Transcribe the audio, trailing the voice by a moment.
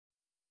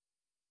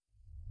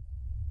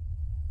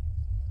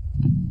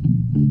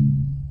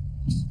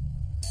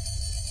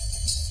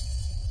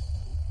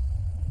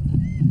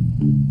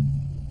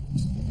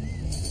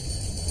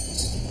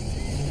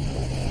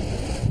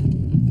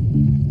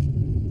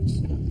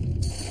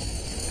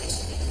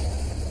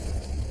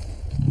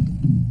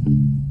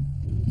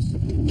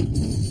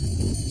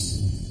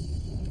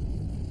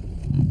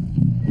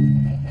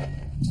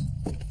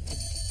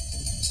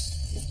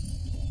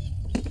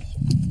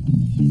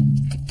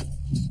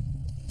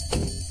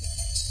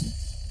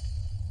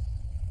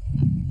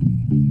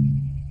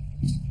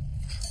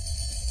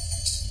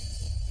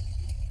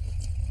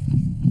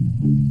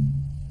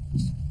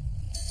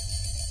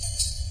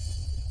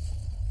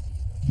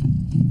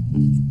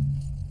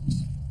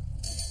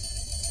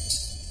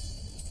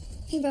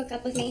He broke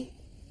up with me.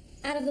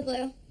 Out of the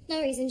blue.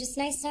 No reason, just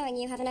nice knowing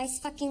you have a nice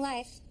fucking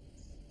life.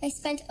 I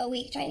spent a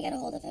week trying to get a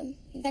hold of him.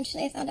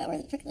 Eventually I found out where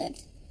the prick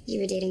lived. You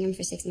were dating him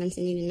for 6 months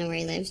and you didn't know where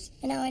he lived?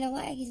 And now I know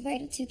why. He's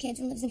married with 2 kids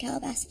and lives in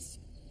Calabasas.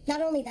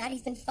 Not only that,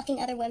 he's been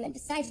fucking other women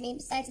besides me and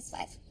besides his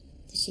wife.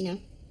 Does she know?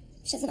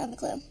 She doesn't have a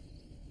clue.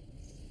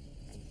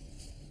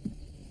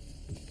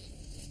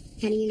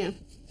 How do you know?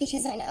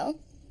 Because I know.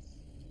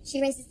 She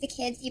raises the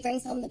kids, he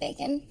brings home the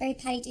bacon. Very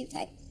Patty Duke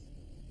type.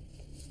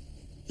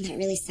 That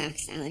really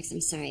sucks, Alex.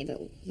 I'm sorry, but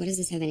what does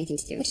this have anything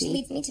to do with Which me?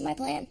 leads me to my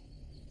plan.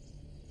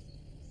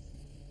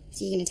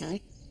 So you gonna tell her?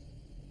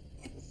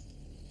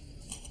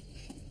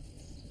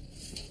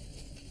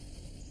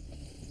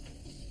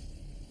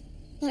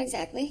 Not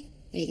exactly.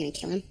 Are you gonna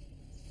kill him?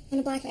 I'm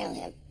gonna blackmail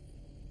him.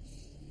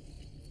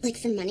 Like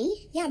for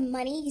money? Yeah,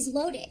 money. He's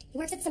loaded. He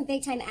works at some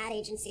big-time ad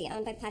agency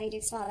owned by Patty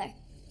Duke's father.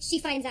 She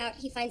finds out,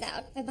 he finds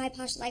out. I buy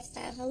posh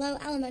lifestyle. Hello,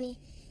 alimony.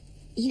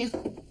 You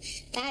know,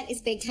 that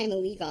is big-time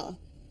illegal.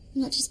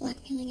 I'm not just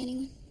blackmailing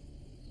anyone.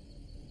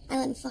 I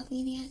let him fuck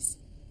me in the ass.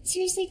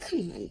 Seriously,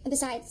 come on. And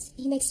besides,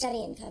 he makes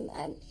steady income.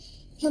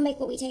 He'll make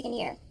what we take in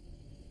here.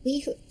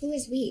 We? Who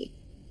is we?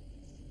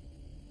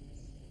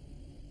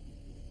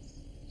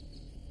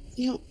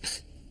 You know,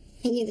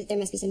 I knew that there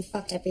must be some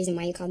fucked up reason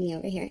why you called me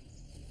over here.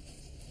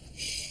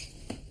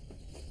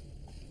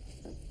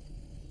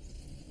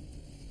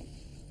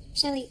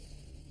 Shelley,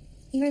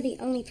 you're the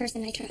only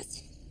person I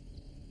trust.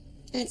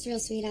 That's real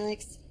sweet,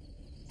 Alex.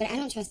 But I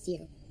don't trust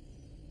you.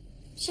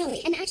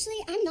 Shelley. And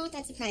actually, I'm not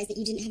that surprised that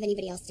you didn't have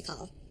anybody else to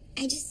call.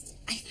 I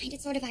find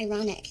it sort of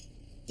ironic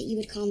that you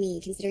would call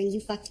me, considering you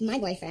fucked my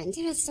boyfriend.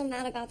 You're not so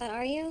mad about that,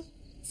 are you?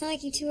 It's not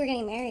like you two were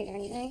getting married or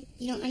anything.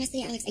 You know,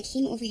 honestly, Alex, I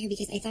came over here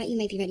because I thought you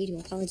might be ready to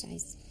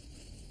apologize.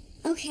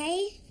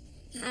 Okay.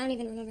 I don't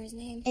even remember his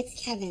name.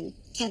 It's Kevin.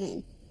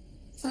 Kevin.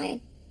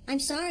 Fine. I'm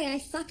sorry, I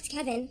fucked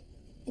Kevin.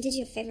 I did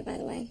you a favor, by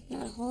the way.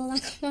 Not a whole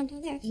lot going on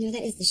down there. You know,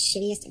 that is the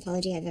shittiest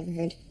apology I've ever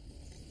heard.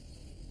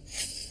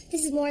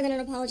 This is more than an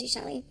apology,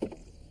 Shelley.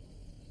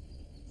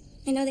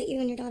 I know that you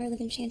and your daughter live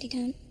in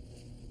Shantytown.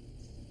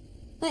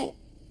 What?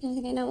 You don't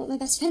think I know what my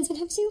best friend's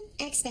been up to?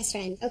 Ex-best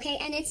friend, okay?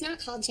 And it's not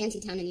called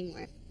Shantytown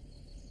anymore.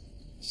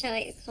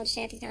 Shelley, it's called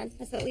Shantytown.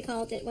 That's what we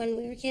called it when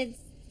we were kids.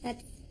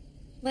 That's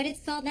what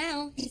it's called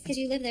now. Just because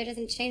you live there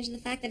doesn't change the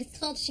fact that it's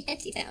called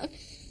Shantytown.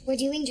 We're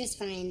doing just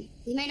fine.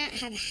 We might not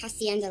have a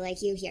hacienda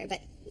like you here, but,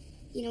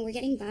 you know, we're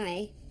getting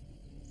by.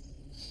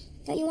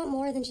 Don't you want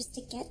more than just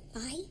to get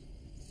by?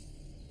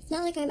 It's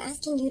not like I'm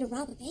asking you to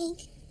rob a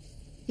bank.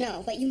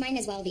 No, but you might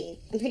as well be.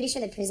 I'm pretty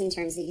sure the prison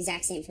term's the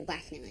exact same for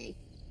blackmailing.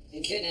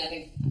 And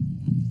kidnapping.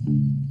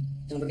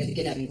 Don't forget the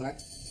kidnapping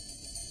part.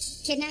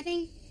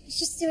 Kidnapping? It's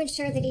just to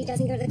ensure that he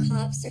doesn't go to the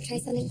cops or try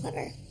something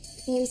clever.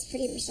 He seems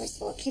pretty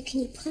resourceful. Kid, can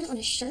you put on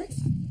a shirt?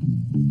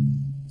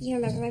 You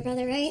remember my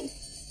brother, right?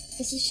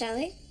 This is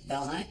Shelley.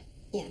 Bell High?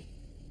 Yeah.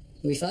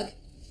 We fuck?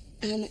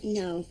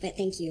 No, but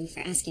thank you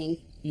for asking.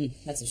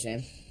 That's a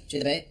shame. She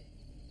the bait?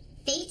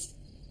 Bait?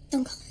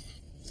 Don't call her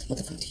that. What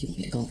the fuck do you want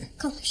me to call her?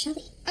 Call her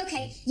Shelley.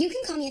 Okay, you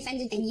can call me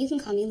offended and you can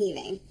call me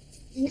leaving.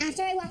 And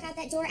after I walk out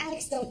that door,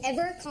 Alex, don't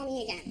ever call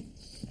me again.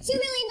 $2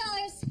 million!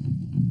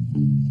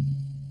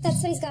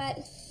 That's what he's got.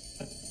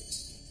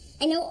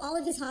 I know all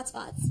of his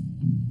hotspots.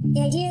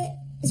 The idea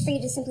is for you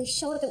to simply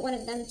show up at one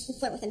of them and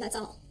flirt with him, that's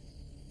all.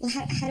 Well,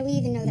 how do we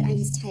even know that I'm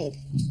his type?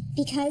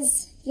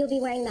 Because you'll be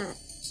wearing that.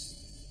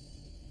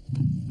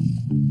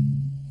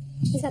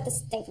 He's got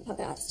this thing for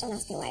polka dots, don't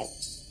ask me why.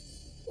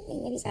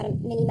 Maybe he's got a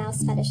Minnie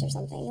Mouse fetish or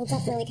something. You'll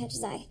definitely catch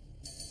his eye.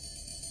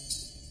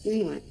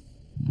 Then what?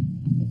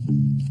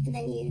 And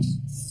then you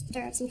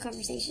stir up some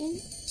conversation.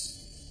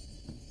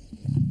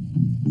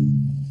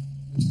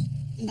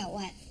 About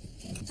what?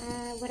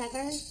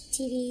 Whatever.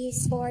 TV,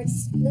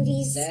 sports,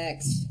 movies.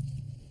 Sex.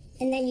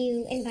 And then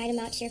you invite him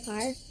out to your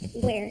car,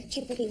 where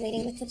Kid will be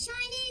waiting with the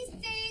Chinese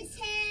food's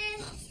here.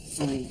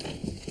 Fine.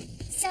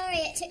 Sorry,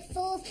 it took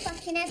 4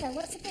 fucking ever.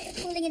 What's the point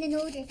of calling in an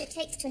order if it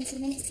takes 20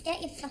 minutes to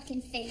get your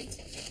fucking food?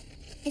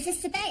 Is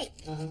this the bait?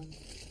 Uh-huh.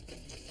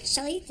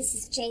 Shelley, this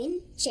is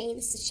Jane. Jane,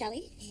 this is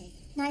Shelley. Hey.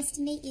 Nice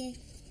to meet you.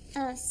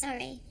 Oh,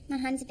 sorry. My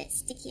hand's a bit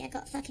sticky. I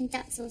got fucking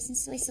duck sauce and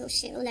soy sauce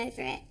shit all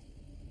over it.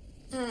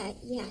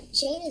 Yeah,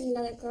 Jane is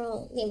another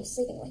girl Liam was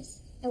sleeping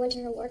with. I went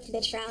to her work to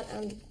bitch her out,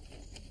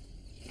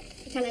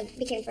 we kind of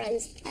became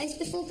friends. As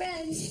before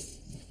bros.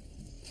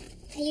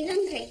 Are you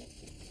hungry?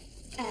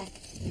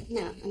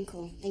 No, I'm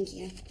cool. Thank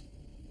you.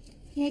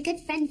 You're a good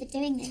friend for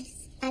doing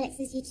this. Alex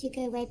says you two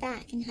go way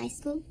back in high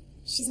school.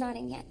 She's not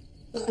in yet.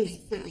 Well,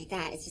 it's not like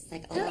that. It's just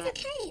like a Oh, lot.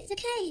 it's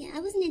okay. I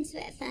wasn't into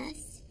it at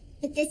first.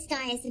 But this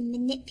guy is a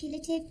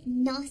manipulative,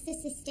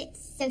 narcissistic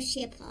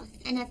sociopath,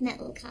 and I've met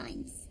all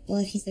kinds. Well,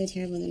 if he's so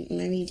terrible, then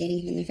why were you dating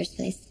him in the first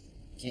place?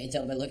 Can't you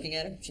tell by looking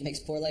at her? She makes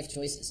poor life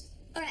choices.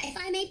 Alright, if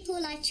I made poor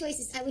life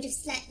choices, I would have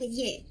slept with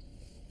you.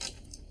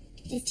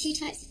 There's 2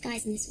 types of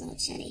guys in this world,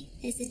 Shelley.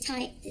 There's the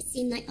type that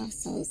seem like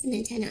arseholes and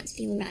then turn out to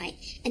be alright.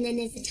 And then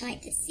there's the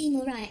type that seem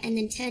alright and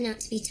then turn out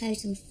to be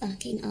total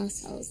fucking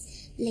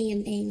arseholes.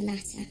 Liam being the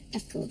latter,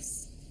 of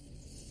course.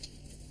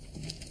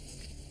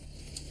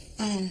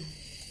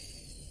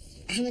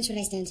 How much would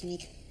I stand to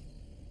make?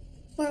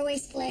 4-way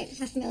split,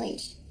 $500,000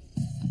 each.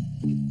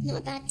 Not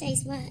a bad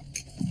day's work.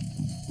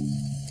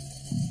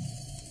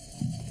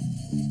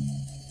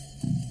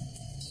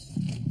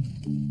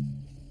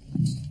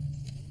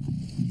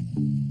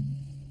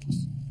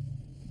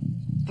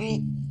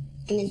 Alright,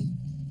 I'm in.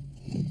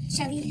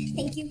 Shelley,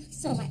 thank you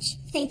so much.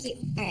 Thank you.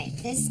 Alright,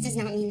 this does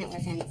not mean that we're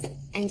friends.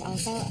 And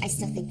also, I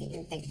still think that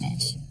you're a big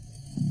bitch.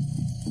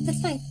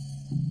 That's fine.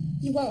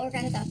 You won't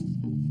regret it, though.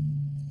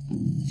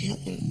 I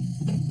hope not.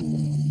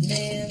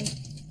 Man,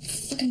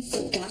 fucking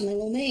forgot my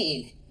little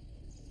maid.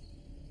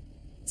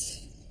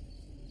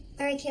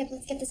 All right, kid,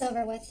 let's get this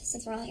over with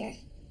since we're all here.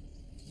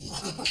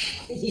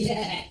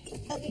 Yeah.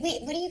 Oh,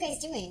 wait, what are you guys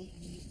doing?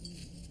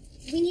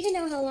 We need to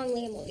know how long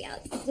Liam will be out.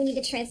 We need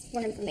to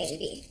transport him from A to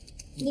B.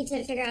 We need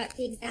to figure out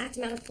the exact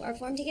amount of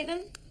chloroform to give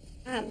him.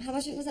 How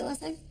much was it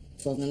last time?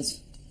 12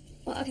 minutes.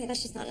 Well, okay,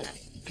 that's just not enough.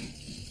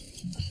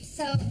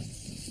 So,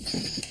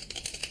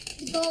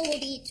 the goal will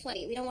be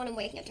 20. We don't want him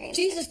waking up during.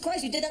 Jesus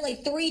Christ, you did that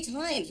like 3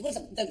 times. What is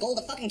it, the goal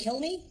to fucking kill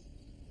me?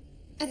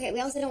 Okay,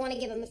 we also don't want to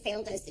give him a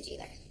failed dosage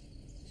either.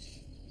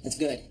 That's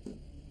good.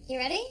 You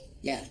ready?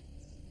 Yeah.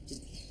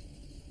 Just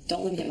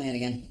don't let me hit my head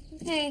again.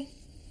 Okay.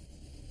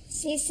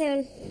 See you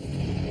soon.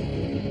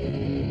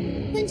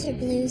 Winter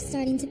blues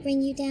starting to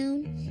bring you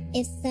down?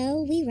 If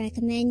so, we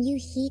recommend you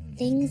heat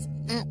things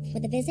up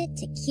with a visit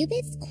to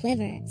Cupid's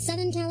Quiver,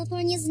 Southern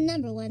California's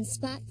 #1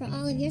 spot for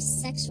all of your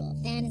sexual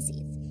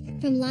fantasies.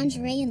 From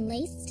lingerie and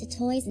lace to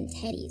toys and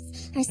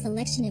teddies, our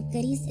selection of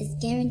goodies is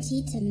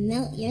guaranteed to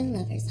melt your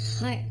lover's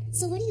heart.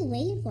 So what are you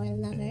waiting for,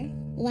 lover?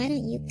 Why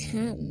don't you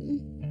come?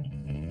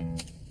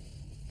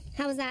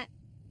 How was that?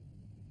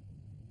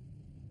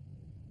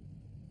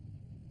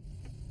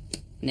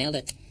 Nailed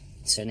it.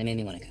 Certainly made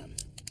me want to come.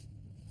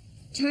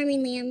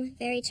 Charming, Liam.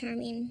 Very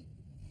charming.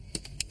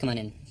 Come on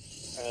in.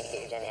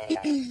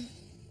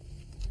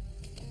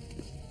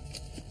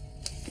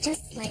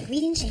 Just like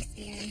reading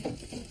Shakespeare.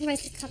 Who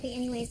writes the copy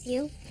anyways,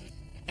 you?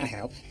 I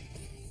help.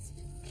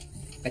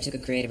 I took a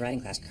creative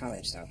writing class at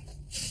college, so...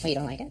 Oh, you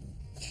don't like it?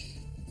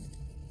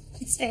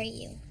 It's very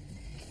you.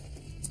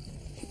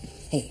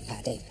 Hey,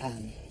 Dave,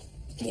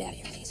 get out of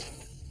here, please.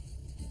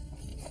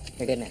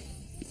 You're a good man.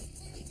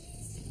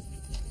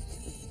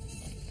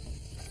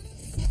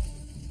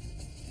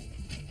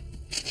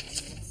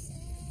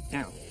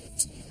 Ow.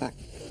 Fuck.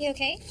 You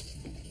okay?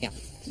 Yeah.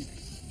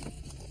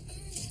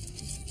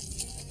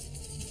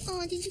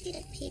 Oh, did you get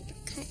a paper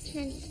cut,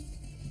 honey?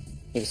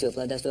 You sew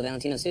blood dust to a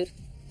Valentino suit?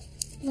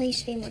 Well, you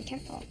should be more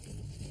careful.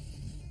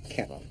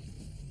 Careful.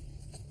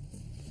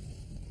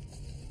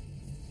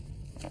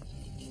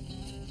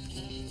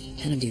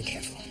 How to do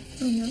careful?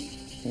 Oh, no?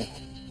 No.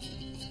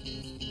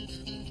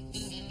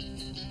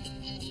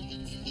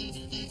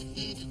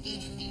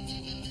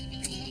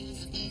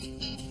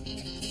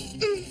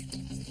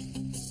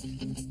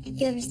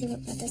 You ever see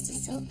what blood dust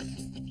is silk?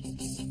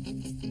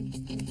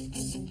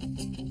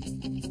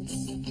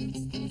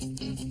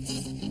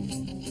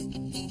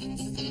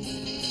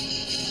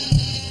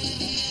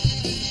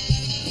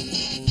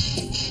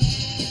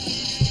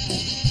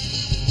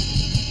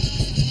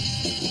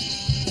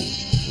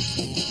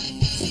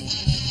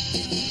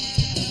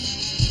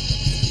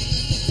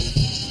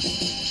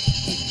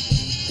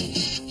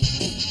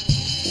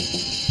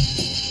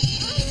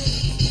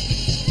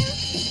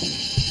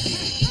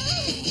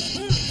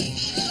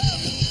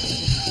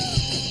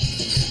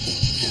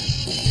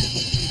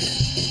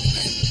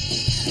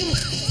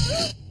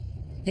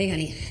 Hey,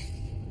 honey.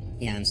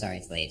 Yeah, I'm sorry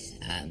it's late.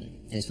 I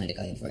just wanted to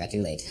call you before it got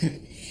too late.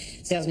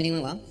 Sales meeting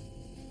went well?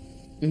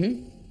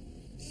 Mm-hmm.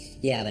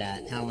 Yeah, but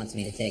Hal wants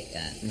me to take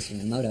Mr.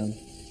 Mamoto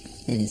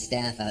and his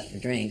staff out for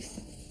drinks.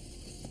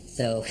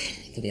 So,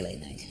 it could be a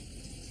late night.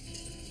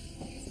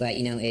 But,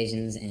 you know,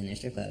 Asians and their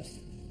strip clubs.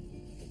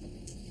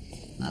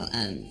 Well,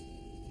 I'm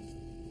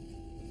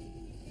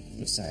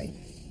sorry.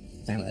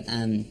 Sorry about,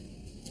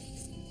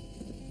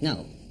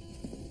 no.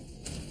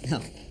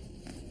 No.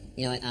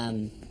 You know what,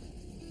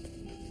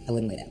 I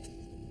wouldn't wait up.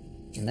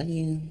 I love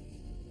you.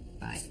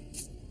 Bye.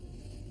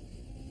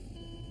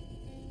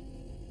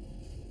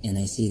 And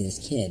I see this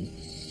kid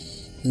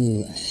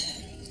who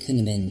couldn't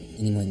have been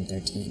any more than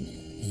 13,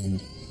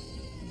 and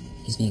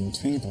he's being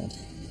trampled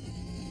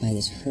by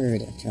this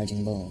herd of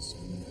charging bulls.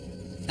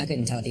 I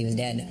couldn't tell if he was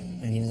dead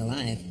or if he was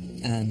alive.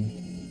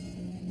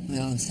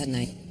 Well, all of a sudden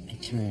I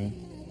turn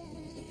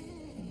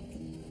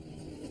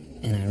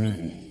and I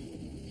run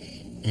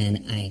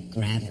and I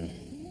grab him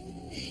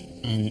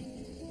and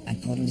I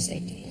pulled him to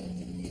safety.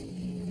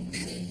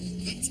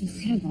 That's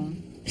incredible.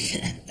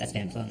 That's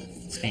Pamplona,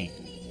 Spain.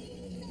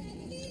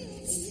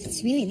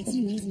 That's an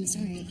amazing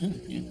story. Oh,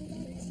 yeah.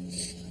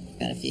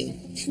 Got a few.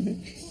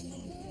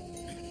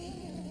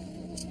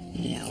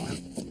 Yeah.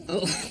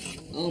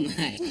 Oh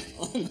my.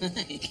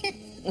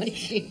 What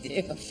did you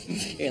do?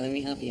 Here, let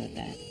me help you with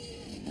that.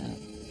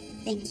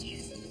 Thank you.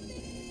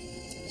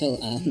 So,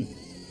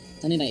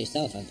 tell me about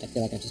yourself. I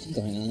feel like I've just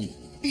been going on.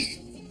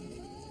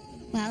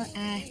 Well,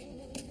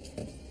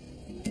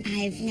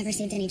 I've never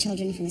saved any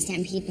children from a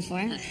stampede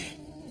before.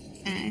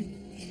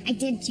 I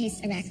did chase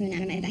a raccoon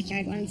out of my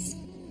backyard once.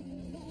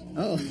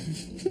 Oh.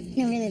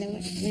 No, really, though.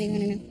 What do you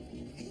want to know?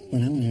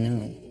 What I want to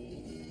know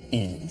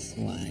is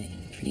why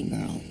a pretty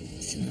girl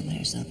is sitting all by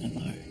herself in a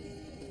bar.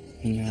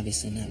 I mean, you're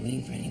obviously not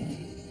waiting for anyone.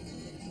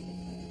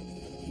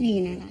 How do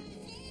you know that?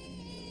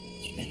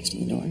 Your back's to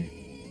the door.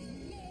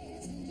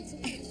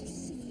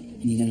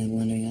 And you don't have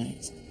wandering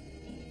eyes.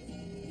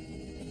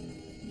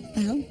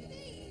 Well,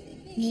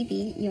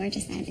 maybe you're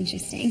just that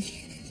interesting.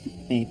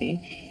 Maybe.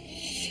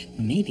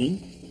 Or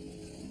maybe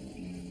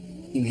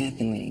you have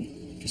been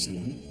waiting for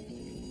someone.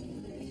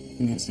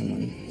 And that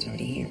someone is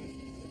already here.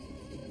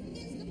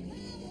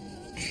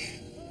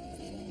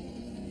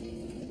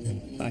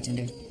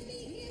 Bartender,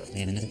 we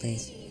have another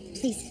place.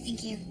 Please,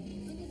 thank you.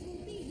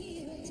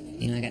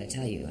 You know, I gotta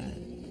tell you,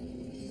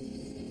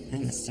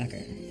 I'm a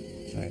sucker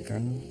for a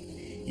girl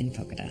in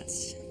polka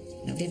dots.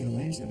 Nobody ever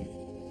wears them.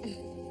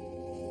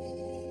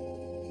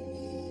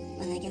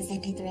 Well, I guess I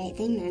picked the right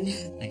thing then.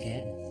 I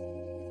guess.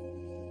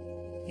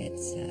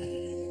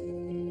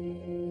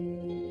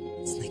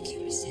 It's like you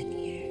were sitting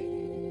here.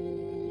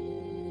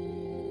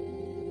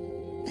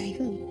 By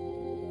who?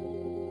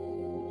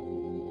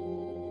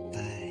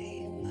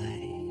 By my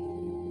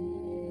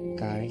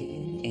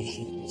guardian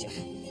angel.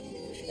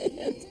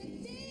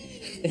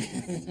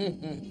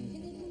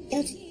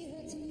 Guilty.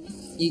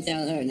 You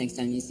tell her next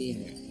time you see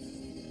her.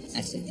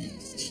 I said that.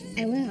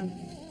 I will.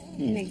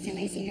 The next time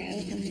I see her, I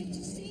will tell her.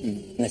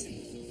 Listen.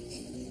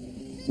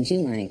 Would you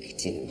like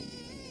to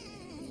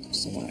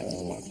somewhere a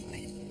little more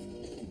quiet?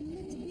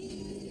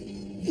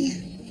 Yeah.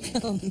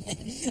 Oh,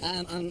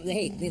 man.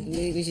 Hey,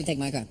 we should take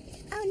my car.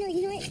 Oh, no,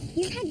 you know what?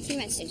 You've had too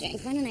much to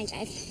drink. Why don't I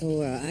drive?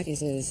 Well, I can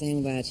say the same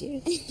about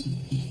you.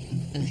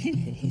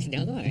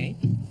 Don't worry.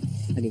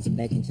 I'll get you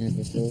back in time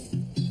for school.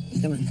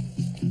 Come on.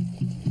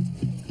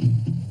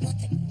 What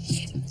the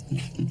shit?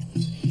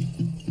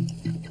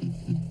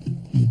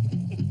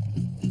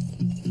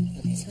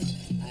 Okay, so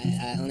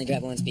I only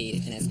drive one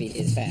speed, and that speed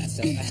is fast,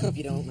 so I hope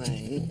you don't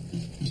mind.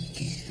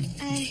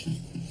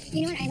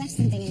 You know what? I left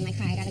something in my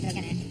car. I gotta go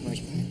get it. Where's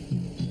your car?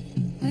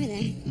 Over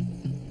there.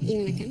 You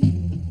wanna come?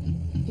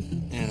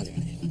 I'll drive.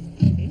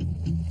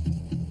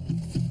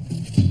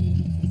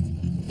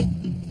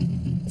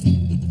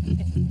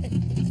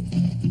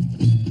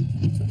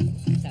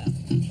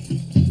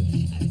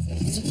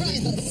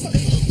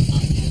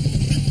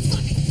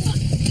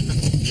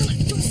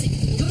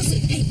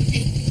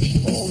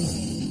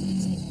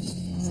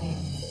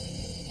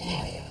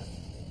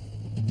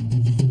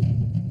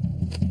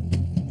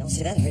 Don't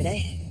say that every day.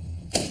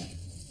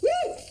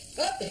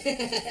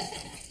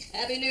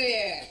 Happy New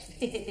Year!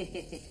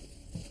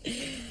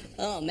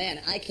 Oh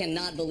man, I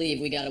cannot believe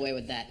we got away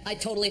with that. I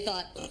totally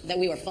thought that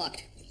we were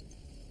fucked.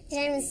 Did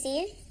anyone see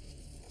you?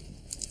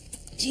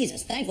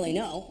 Jesus, thankfully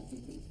no.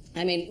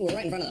 I mean, we were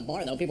right in front of the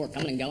bar though. People were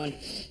coming and going.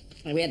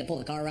 And we had to pull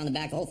the car around the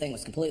back. The whole thing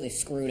was completely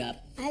screwed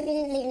up. I hope you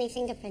didn't leave any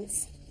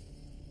fingerprints.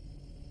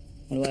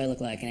 What do I look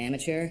like, an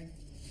amateur?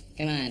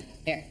 Come on,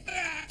 here.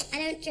 I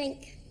don't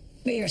drink.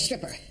 But you're a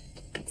stripper.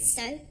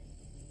 So?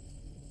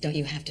 Don't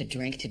you have to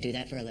drink to do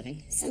that for a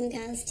living? Some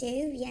girls do,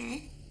 yeah.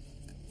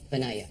 But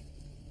not you.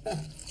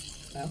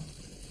 Well,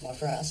 more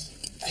for us.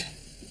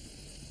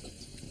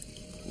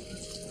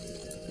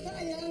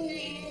 Got a long night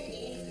ahead of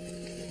you.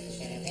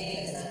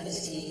 Champagne and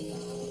iced tea.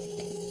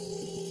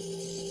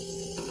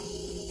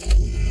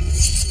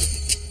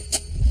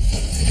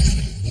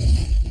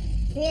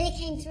 You really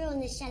came through on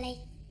this, Shelley.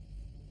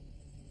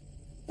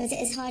 Was it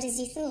as hard as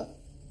you thought?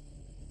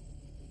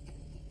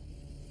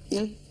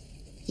 No.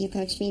 You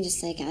approached me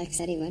just like Alex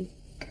said he would.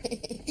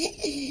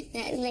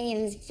 That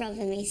Liam's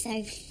probably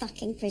so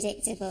fucking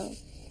predictable.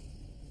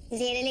 Does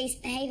he at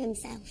least behave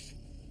himself?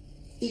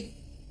 Yeah.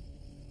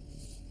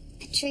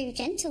 A true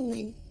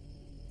gentleman.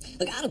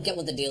 Look, I don't get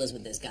what the deal is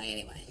with this guy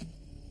anyway.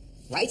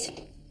 Right?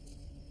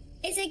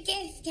 It's a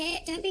gift,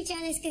 Kit. Don't be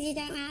jealous because you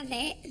don't have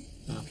it.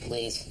 Oh,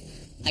 please.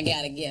 I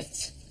got a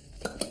gift.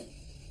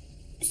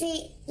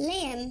 See,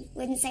 Liam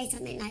wouldn't say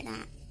something like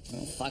that.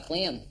 Oh, fuck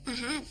Liam. I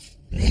have.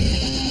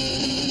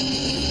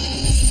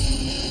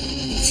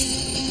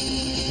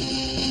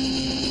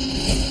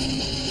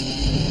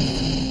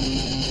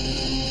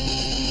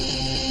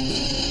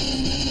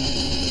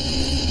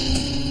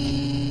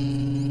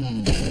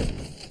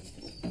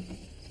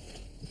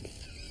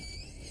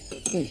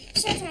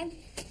 Showtime.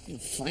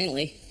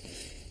 Finally.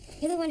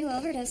 You're the one who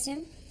overdosed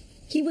him.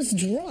 He was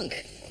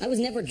drunk. I was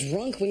never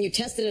drunk when you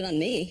tested it on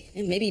me.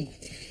 And maybe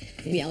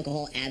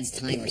alcohol adds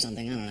time or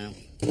something. I don't know.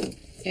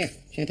 Here,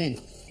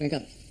 champagne. Drink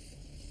up.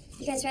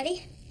 You guys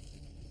ready?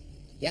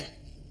 Yeah.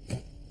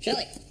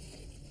 Shelley,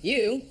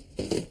 you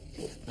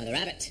are the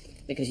rabbit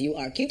because you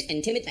are cute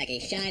and timid like a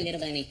shy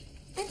little bunny.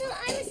 I thought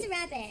I was the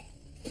rabbit.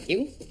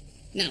 You?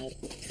 No.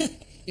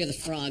 You're the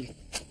frog.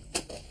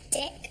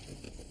 Dick.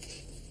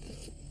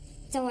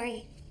 Don't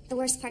worry. The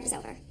worst part is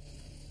over.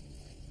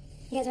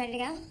 You guys ready to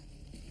go?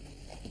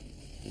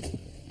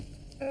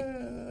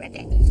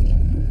 Ready.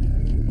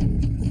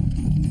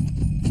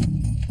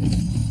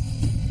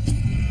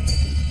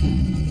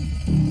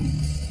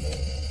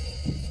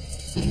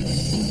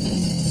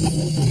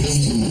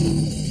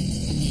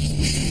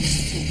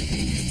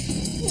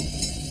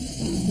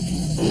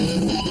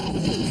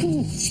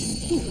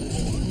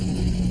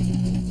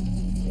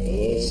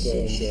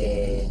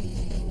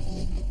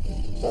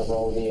 Over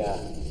all the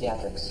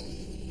theatrics.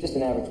 Just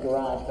an average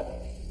garage, but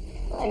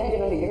I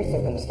imagine under your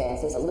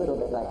circumstances, a little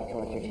bit like a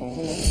torture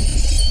chamber.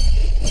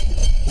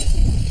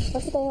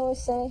 What's what they always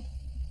say?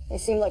 They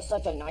seem like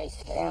such a nice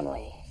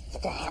family.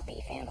 Such a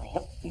happy family.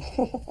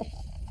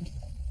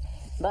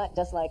 But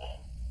just like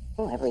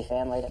every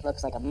family that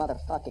looks like a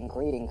motherfucking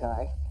greeting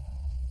card,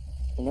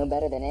 you know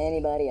better than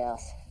anybody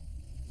else.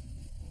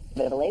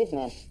 Bit of a ladies'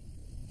 man.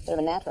 Bit of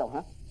a natural,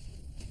 huh?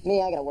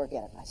 Me, I gotta work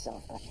at it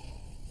myself, but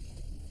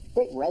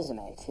great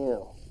resume,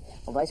 too.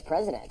 Well, Vice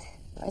President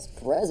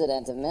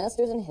of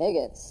Masters and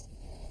Higgins,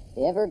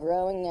 the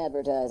ever-growing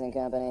advertising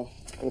company.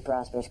 Pretty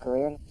prosperous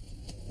career,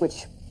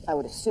 which I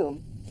would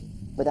assume,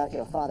 without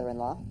your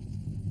father-in-law,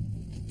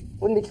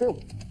 wouldn't be true.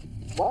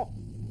 Won't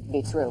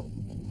be true.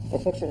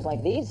 If pictures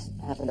like these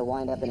happen to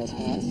wind up in his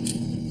hands.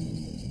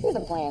 Here's the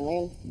plan,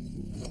 Liam.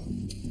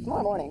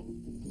 Tomorrow morning,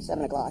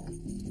 7 o'clock,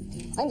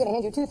 I'm gonna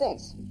hand you two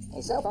things.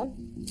 A cell phone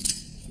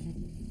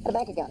and a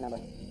bank account number.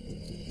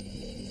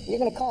 You're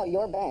gonna call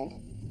your bank,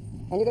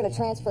 and you're gonna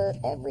transfer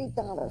every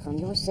dollar from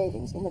your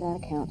savings into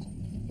that account.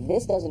 If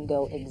this doesn't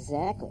go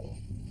exactly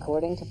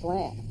according to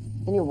plan,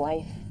 then your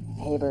wife,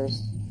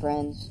 neighbors,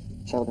 friends,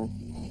 children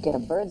get a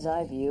bird's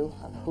eye view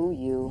of who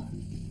you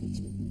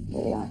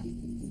really are.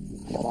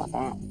 I don't want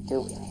that,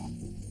 do we?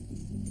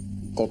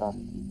 Tape off.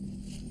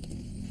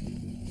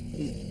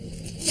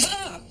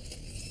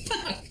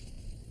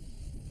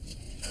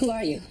 Who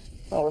are you?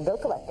 Well, we're bill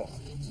collectors,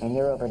 and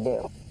you're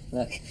overdue.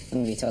 Look, I'm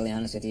gonna be totally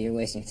honest with you. You're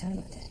wasting time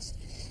with this.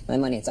 My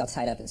money, it's all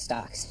tied up in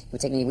stocks. It would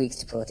take me weeks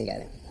to pull it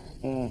together.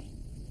 And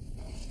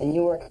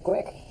you work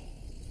quick.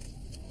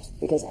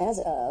 Because as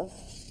of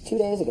 2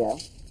 days ago,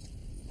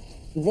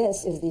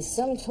 this is the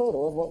sum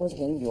total of what was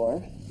in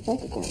your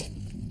bank account.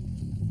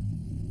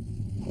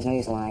 There's no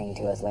use lying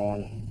to us,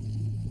 Liam.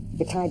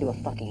 You're tied to a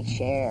fucking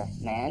chair,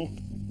 man.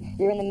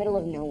 You're in the middle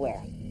of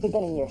nowhere. You've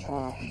been in your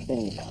trash, been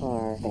in your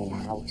car, been in your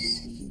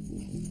house.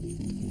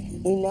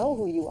 We know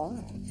who you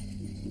are.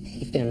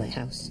 You've been in my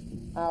house.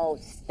 Oh,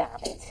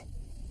 stop it.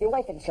 Your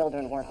wife and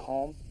children weren't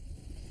home.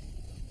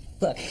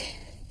 Look,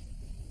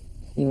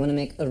 you want to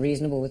make a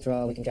reasonable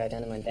withdrawal, we can drive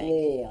down to my bank.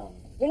 Liam,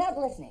 you're not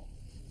listening.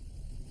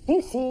 Do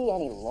you see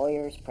any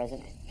lawyers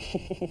present?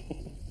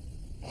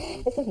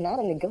 This is not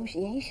a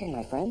negotiation,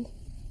 my friend.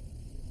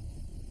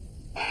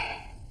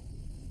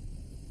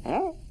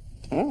 All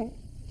right.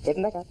 Take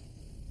him back up.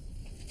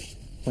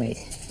 Wait.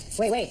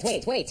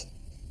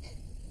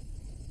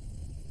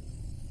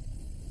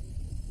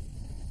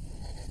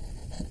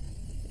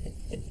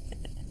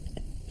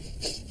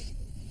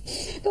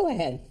 Go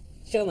ahead.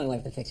 Show my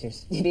wife the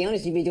pictures. To be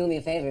honest, you'd be doing me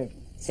a favor.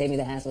 Save me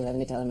the hassle of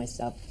having to tell her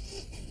myself.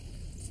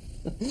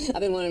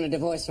 I've been wanting a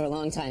divorce for a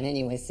long time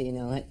anyway, so you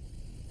know what?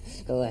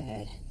 Go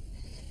ahead.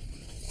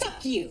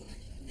 Fuck you!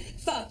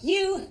 Fuck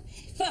you!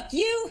 Fuck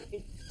you!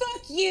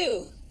 Fuck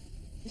you!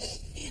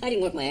 I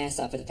didn't work my ass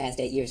off for the past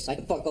 8 years so I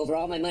could fork over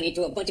all my money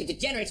to a bunch of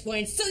degenerates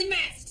wearing silly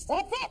masks!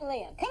 That's it,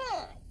 Liam. Come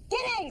on.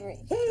 Get angry.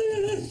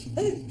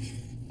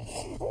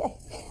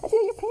 I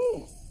feel your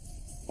pain.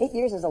 8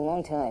 years is a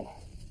long time.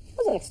 I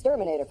was an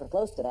exterminator for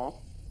close to that.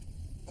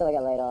 Until I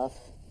got laid off.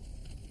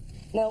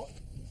 No,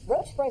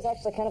 roach spray is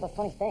actually kind of a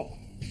funny thing.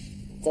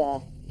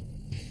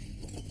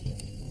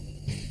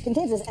 It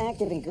contains this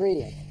active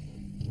ingredient,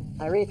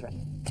 pyrethrin.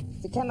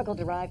 It's a chemical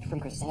derived from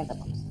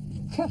chrysanthemums.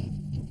 Do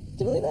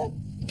you believe that?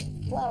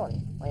 Flowers,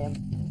 Liam.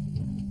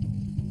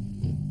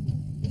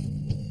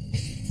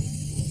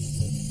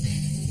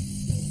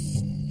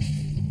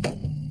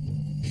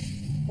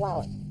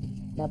 Flowers.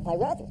 Now,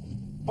 pyrethrin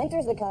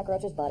enters the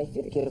cockroach's body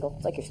through the cuticle.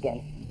 It's like your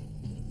skin.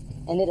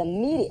 And it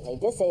immediately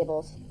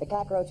disables the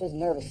cockroach's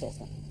nervous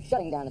system,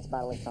 shutting down its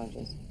bodily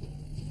functions.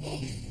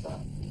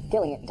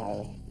 Killing it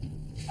entirely.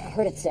 I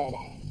heard it said,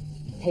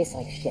 tastes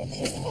like shit,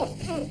 too.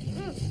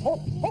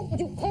 Would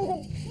you close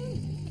it?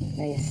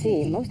 Now, you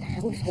see, most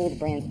household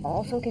brands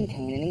also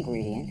contain an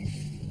ingredient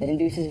that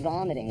induces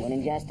vomiting when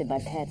ingested by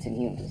pets and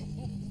humans.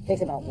 It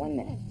takes about 1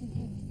 minute.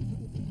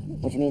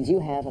 Which means you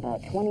have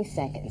about 20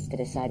 seconds to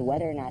decide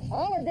whether or not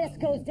all of this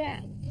goes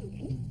down.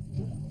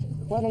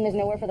 Well, then there's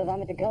nowhere for the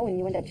vomit to go, and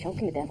you end up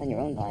choking to death on your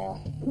own bile.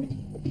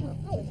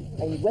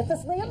 Are you with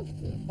us, Liam?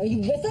 Are you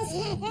with us?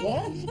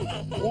 Yeah?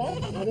 Yeah?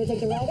 I'm gonna take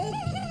the ride out?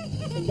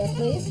 Yes,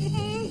 please?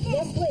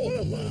 Yes,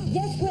 please?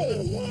 Yes,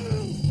 please?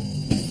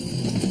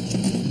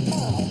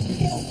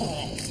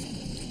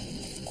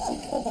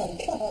 Oh,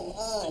 come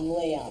on,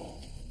 Liam.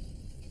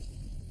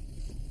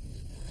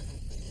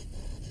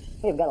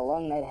 We've got a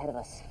long night ahead of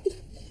us.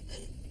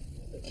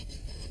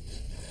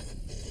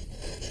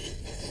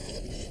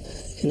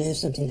 Can I have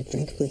something to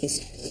drink, please?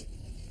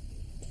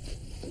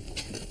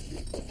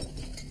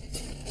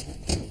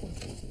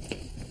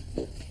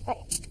 Hey.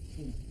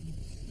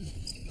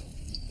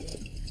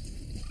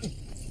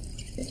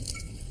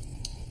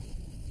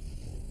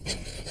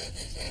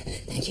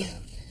 Thank you.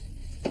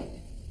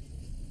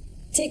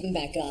 Take him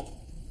back up.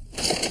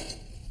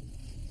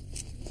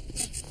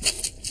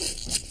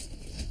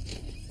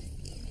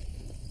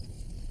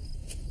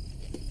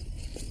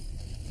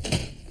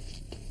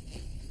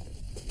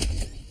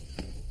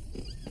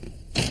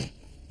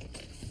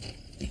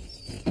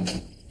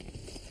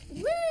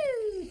 Woo!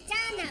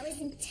 Damn, that was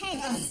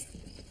intense.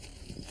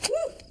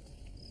 Woo!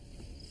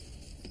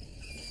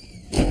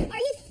 Are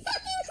you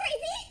fucking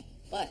crazy?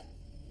 What?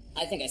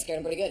 I think I scared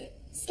him pretty good.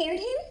 Scared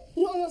him?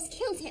 You almost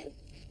killed him.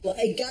 Well,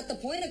 I got the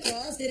point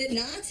across, did it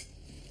not?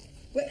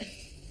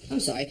 I'm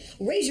sorry.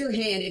 Raise your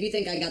hand if you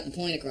think I got the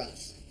point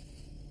across.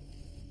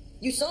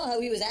 You saw how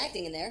he was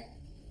acting in there.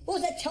 What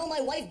was that tell my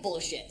wife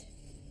bullshit?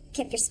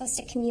 Kip, you're supposed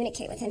to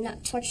communicate with him,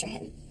 not torture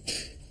him.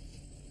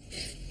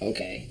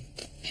 Okay.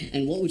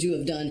 And what would you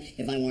have done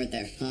if I weren't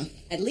there, huh?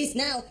 At least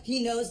now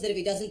he knows that if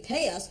he doesn't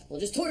pay us, we'll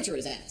just torture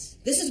his ass.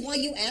 This is why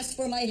you asked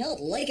for my help,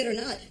 like it or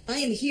not. I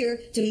am here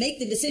to make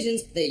the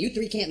decisions that you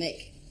three can't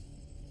make.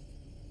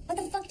 What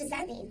the fuck does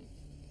that mean?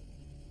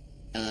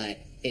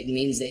 It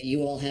means that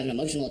you all have an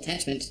emotional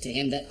attachment to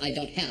him that I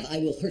don't have. I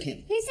will hurt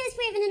him. Who says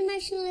we have an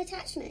emotional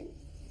attachment?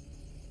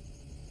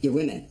 You're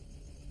women.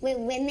 We're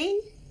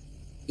women?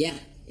 Yeah,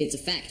 it's a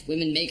fact.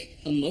 Women make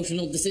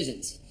emotional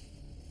decisions.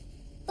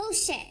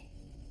 Bullshit.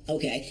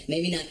 Okay,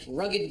 maybe not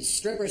rugged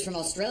strippers from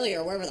Australia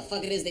or wherever the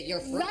fuck it is that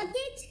you're from.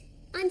 Rugged?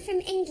 I'm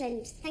from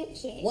England,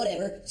 thank you.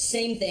 Whatever,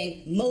 same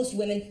thing. Most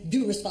women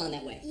do respond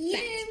that way. You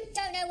Fact.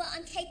 don't know what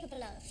I'm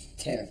capable of.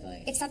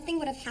 Terrifying. If something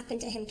would have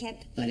happened to him,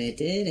 Kip. But it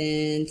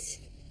didn't.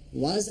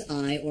 Was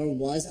I or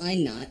was I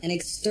not an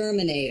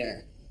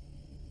exterminator?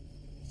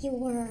 You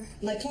were.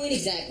 My point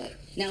exactly.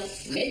 Now,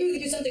 maybe we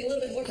could do something a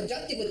little bit more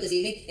productive with this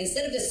evening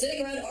instead of just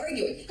sitting around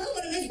arguing. How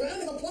about a nice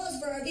round of applause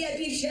for our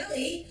VIP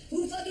Shelley,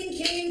 who fucking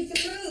came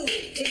through?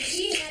 If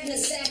she hadn't have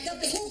sacked up,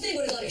 this whole thing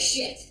would have gone to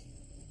shit.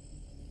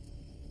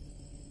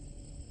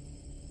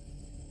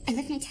 I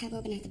left my tab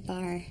open at the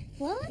bar.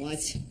 What?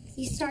 What?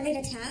 You started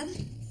a tab?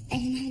 I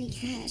didn't have any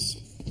cash.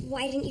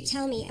 Why didn't you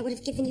tell me? I would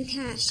have given you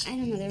cash. I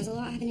don't know, there was a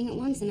lot happening at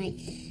once, and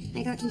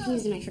I got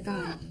confused and I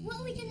forgot. What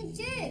are we gonna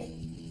do?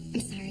 I'm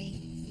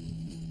sorry.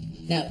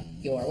 Now,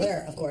 you're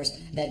aware, of course,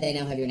 that they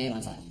now have your name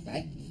on file,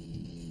 right?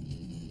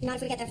 Not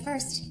if we get there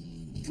first.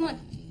 Come on.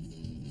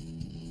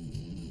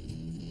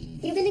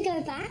 You're gonna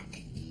go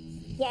back?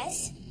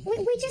 Yes?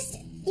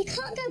 You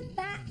can't go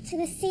back to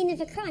the scene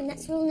of a crime.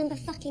 That's rule number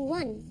fucking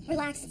 1.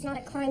 Relax, it's not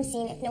a crime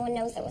scene if no one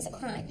knows there was a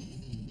crime.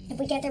 If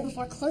we get there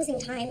before closing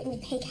time and we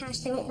pay cash,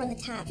 they won't run the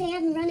tab. They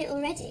haven't run it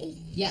already.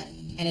 Yeah,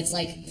 and it's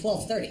like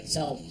 12:30,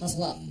 so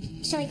hustle up.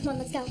 Shelley, come on,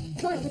 let's go.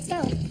 Come on, let's go.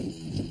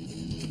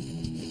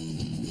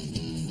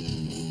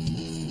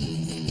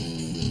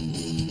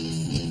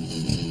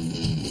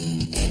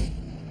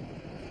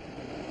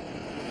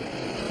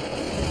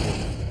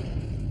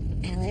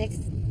 Alex?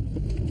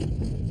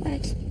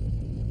 What?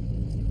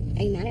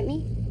 Are you mad at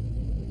me?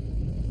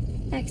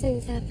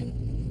 Accidents happen.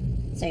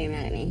 So you're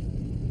mad at me?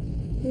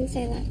 I didn't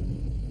say that.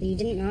 You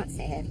did not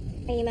say it.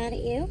 Are you mad at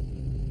you?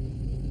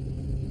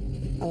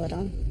 A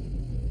little.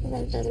 Well,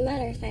 then it doesn't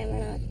matter if I am or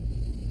not.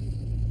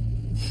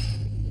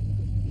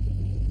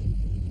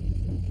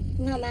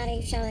 I'm not mad at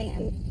you, Shelley.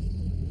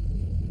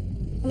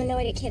 I'm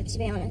annoyed at Kip, to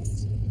be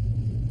honest.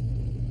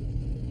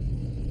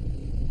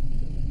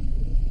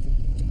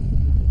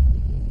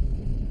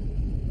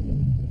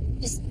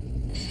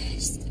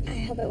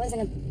 I hope it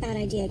wasn't a bad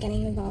idea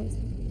getting involved.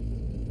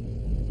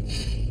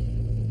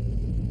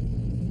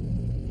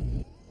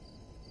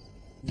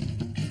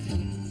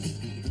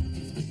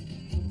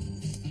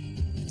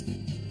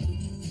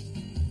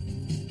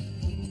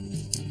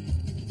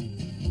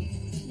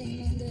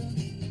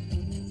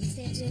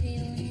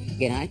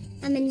 Get high?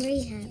 I'm in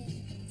rehab.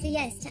 So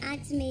yes, to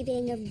add to me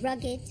being a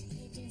rugged,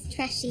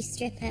 trashy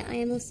stripper, I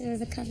am also a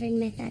recovering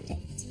meth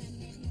addict.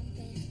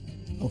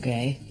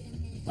 Okay.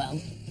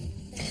 Well,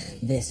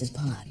 this is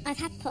pot. I've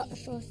had pot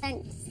before,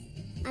 thanks.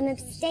 I'm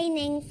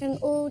abstaining from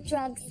all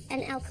drugs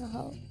and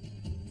alcohol.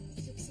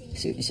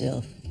 Suit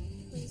yourself.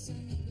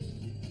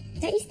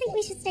 Don't you think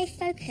we should stay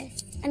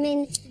focused? I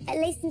mean, at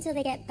least until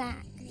they get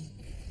back.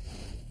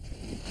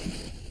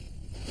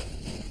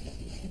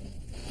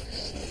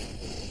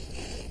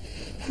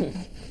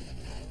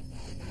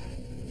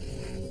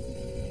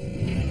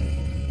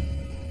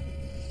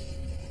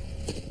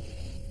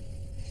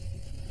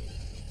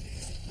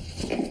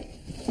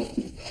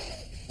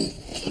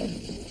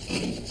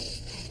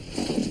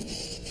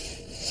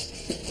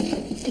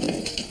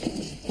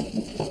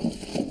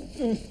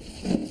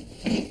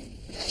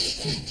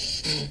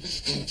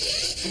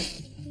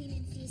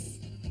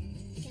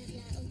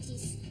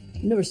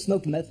 I've never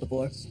smoked meth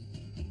before.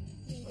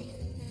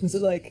 What's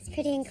it like? It's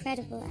pretty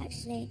incredible,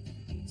 actually.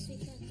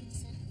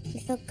 You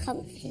feel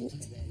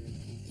confident,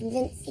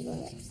 convinced you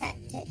will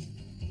accept it.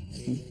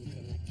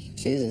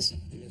 Jesus.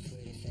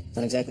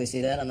 Don't exactly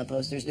see that on the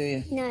posters, do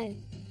you? No.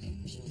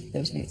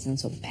 Those make it sound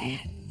so bad.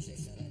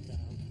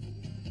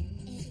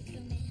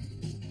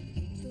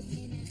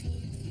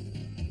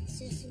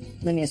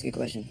 Let me ask you a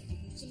question.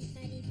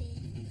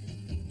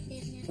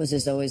 Was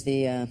this always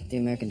the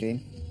American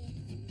dream?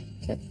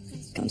 To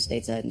come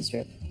stateside and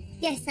strip?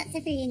 Yes, that's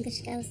every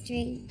English girl's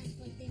dream.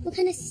 What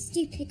kind of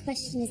stupid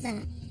question is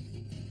that?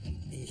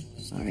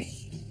 Sorry.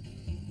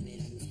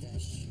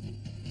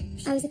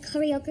 I was a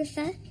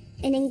choreographer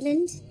in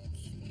England,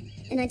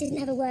 and I didn't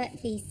have a work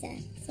visa,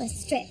 so I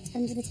stripped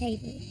under the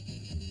table.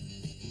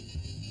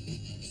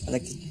 I'd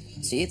like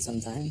to see it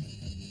sometime.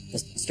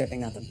 Just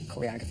stripping out the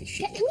choreography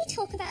shit. Can we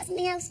talk about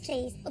something else,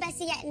 please? Or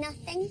better yet,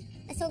 nothing?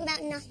 Let's talk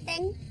about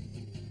nothing.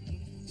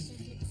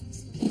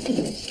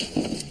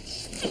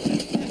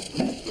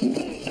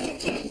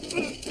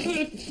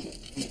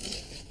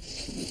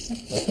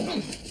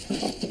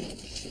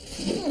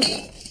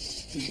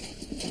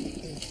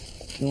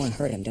 You want to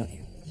hurt him, don't you?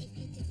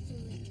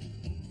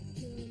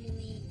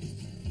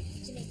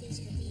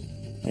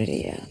 What did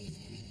he,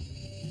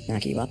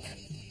 knock you up?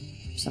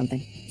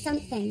 Something?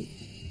 Something.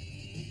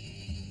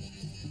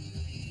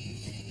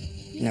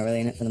 You're not really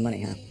in it for the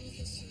money, huh?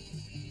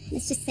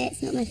 Let's just say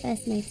it's not my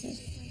first motive.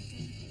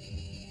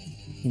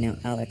 You know,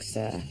 Alex,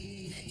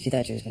 she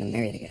thought she was going to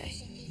marry the guy.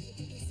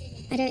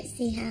 I don't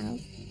see how.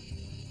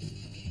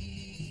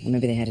 Well,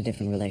 maybe they had a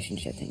different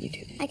relationship than you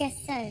two did. I guess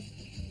so.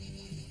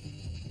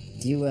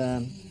 Do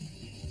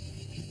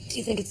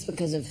you think it's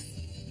because of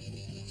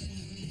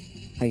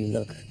how you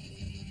look,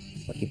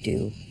 what you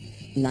do?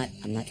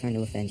 I'm not trying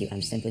to offend you.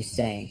 I'm simply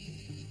saying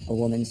a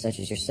woman such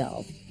as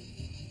yourself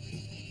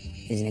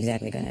isn't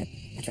exactly going to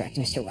attract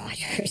Mr.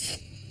 Rogers.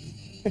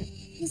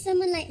 Well,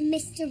 someone like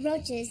Mr.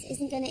 Rogers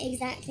isn't going to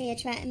exactly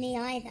attract me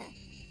either.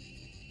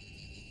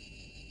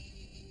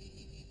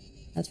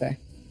 That's fair.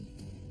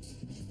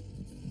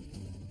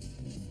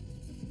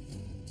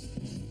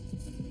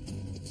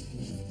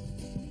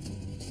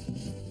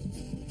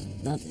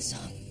 Love this song.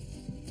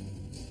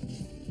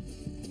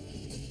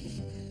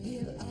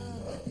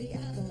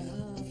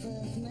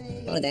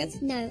 Want to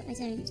dance? No, I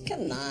don't.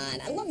 Come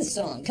on, I love this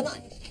song. Come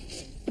on.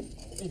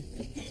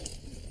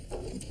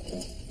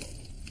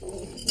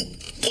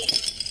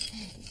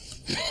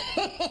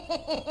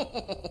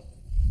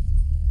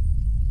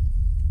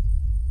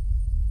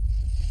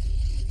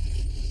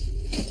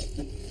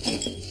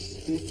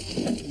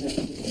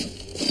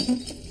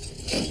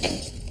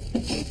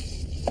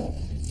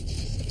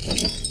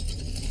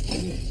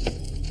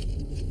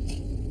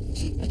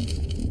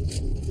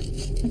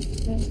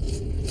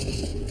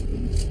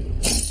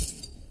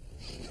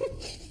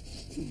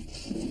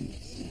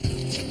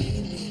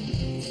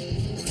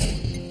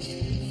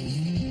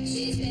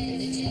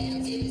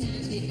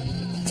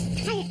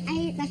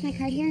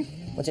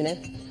 What's your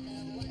name?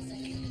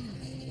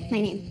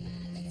 My name.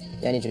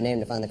 Yeah, I need your name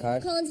to find the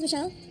card. Collins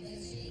Michelle.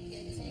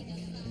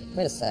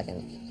 Wait a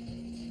second.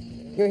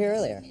 You were here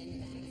earlier.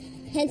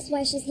 Hence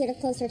why she's here to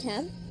close her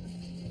tab.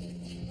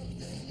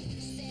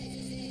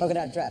 Polka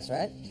dot dress,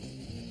 right?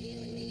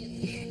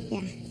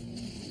 Yeah.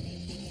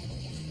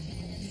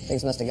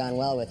 Things must have gone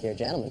well with your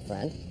gentleman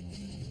friend.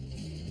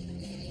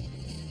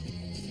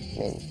 I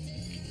mean,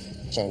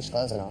 changed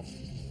clothes and all.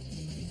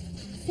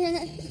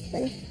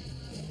 Funny.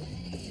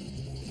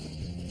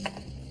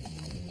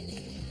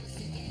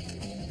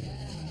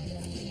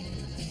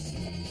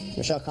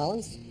 Michelle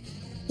Collins?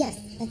 Yes,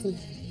 that's me.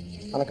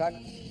 On the card?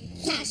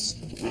 Cash.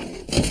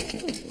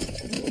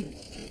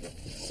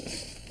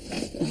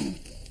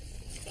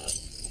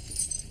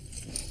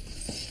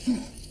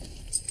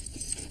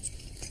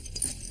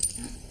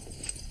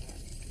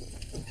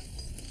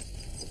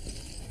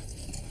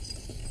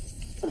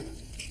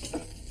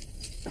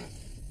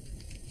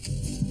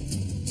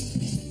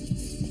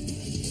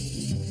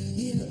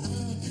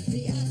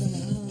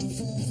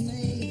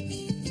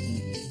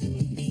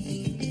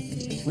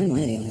 Why am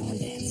I the only one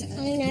dancing? I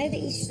don't know, but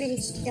you should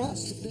really stop.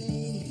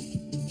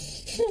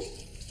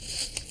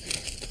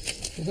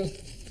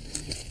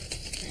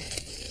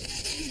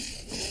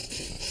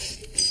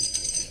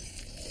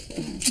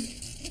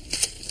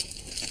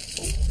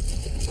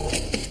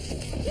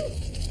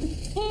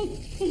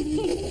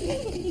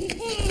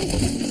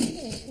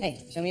 Hey,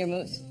 show me your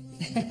moves.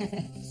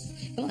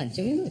 Come on,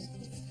 show me your moves.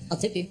 I'll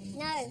tip you.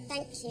 No,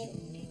 thank you.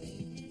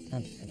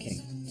 I'm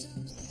kidding.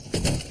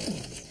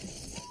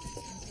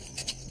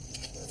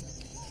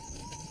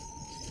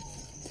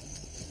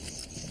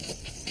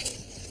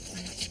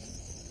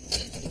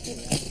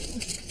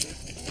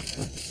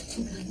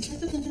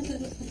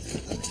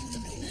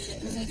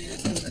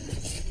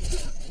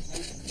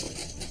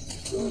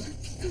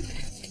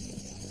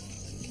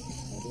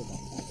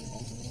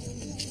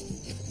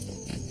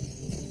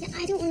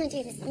 I don't want to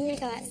do this. I'm going to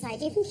go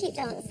outside. You can keep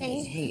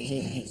dancing.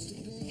 Hey.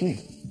 Come here.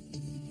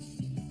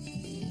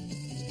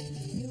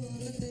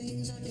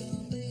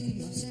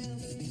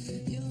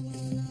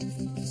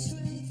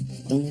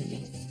 Don't leave me.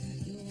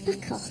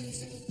 Fuck off.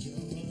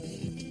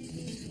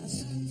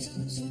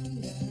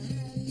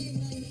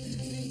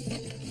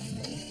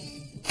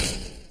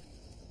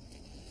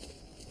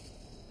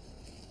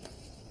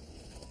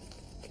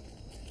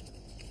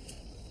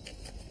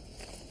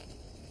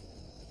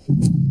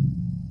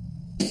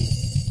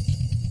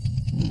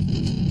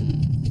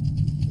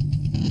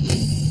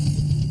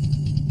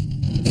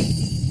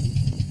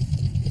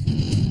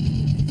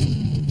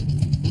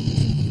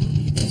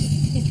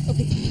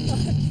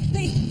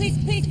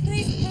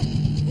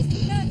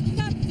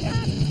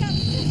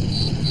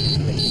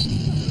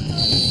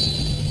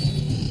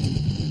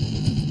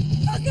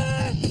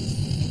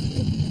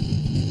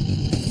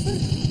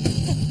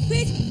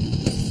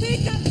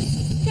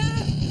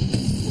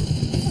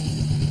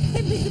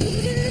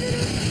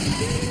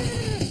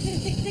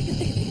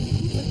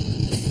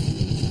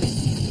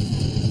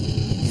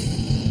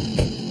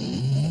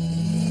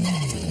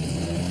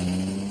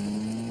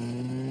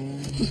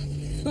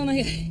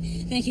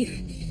 Thank you.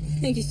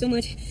 Thank you so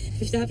much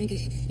for stopping,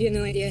 because you have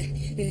no idea.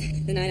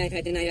 The night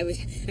I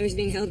was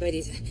being held by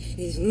these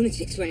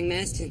lunatics wearing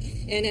masks, and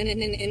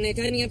they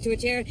tied me up to a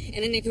chair,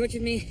 and then they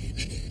tortured me.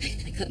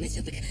 I cut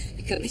myself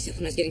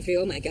when I was getting free.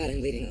 Oh my God, I'm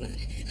bleeding a lot.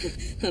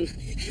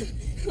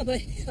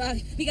 But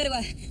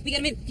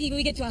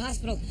we get to a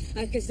hospital,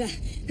 because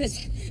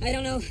I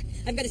don't know.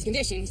 I've got this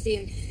condition, you see,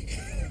 and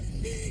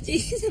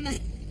Jesus, I'm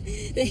not.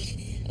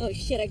 Oh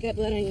shit, I got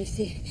blood on you,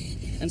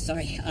 see. I'm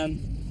sorry.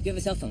 You have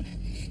a cell phone?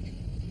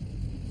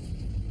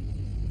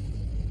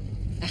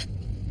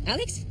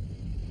 Alex?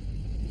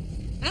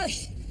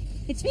 Alex,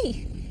 it's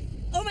me.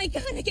 Oh my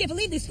God, I can't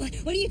believe this. What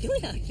are you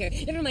doing out here?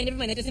 Never mind,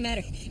 that doesn't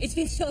matter. It's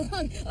been so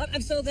long.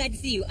 I'm so glad to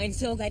see you.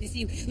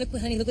 Look,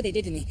 honey, look what they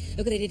did to me.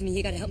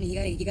 You gotta help me.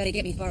 You gotta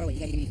get me far away. You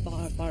gotta get me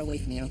far away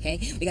from here, okay?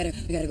 We gotta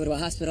go to a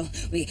hospital.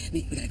 We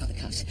gotta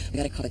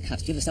call the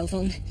cops. Do you have a cell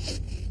phone?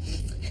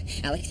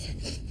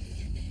 Alex?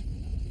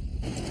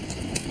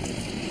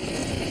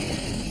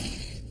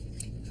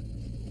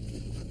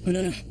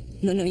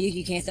 Oh, no,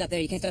 you can't stop there.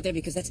 You can't stop there,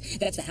 because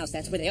that's the house.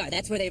 That's where they are.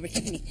 That's where they were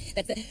keeping me.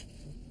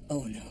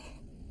 Oh, no.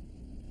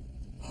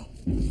 Oh.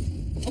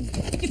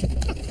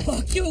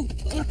 Fuck you!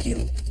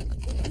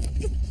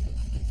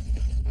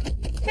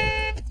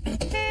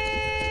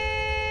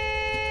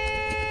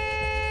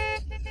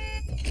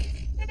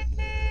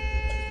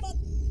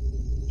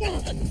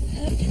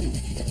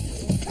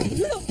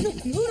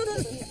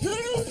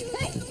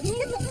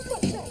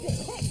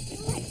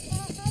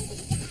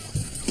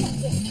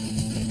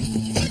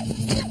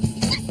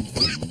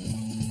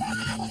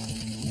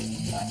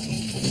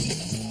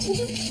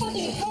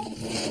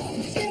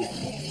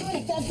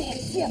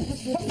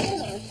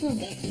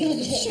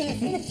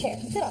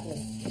 Sit up,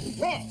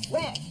 Rat.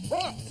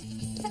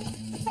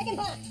 Second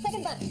box.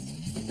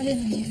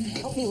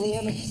 Help me,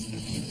 Liam.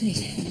 Please.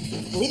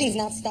 Bleeding's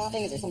not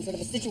stopping. Is there some sort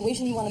of a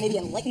situation you want to maybe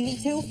enlighten me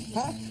to?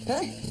 Huh?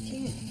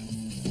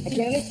 I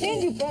can't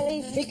understand you,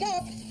 buddy. Speak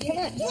up. Come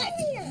on. What?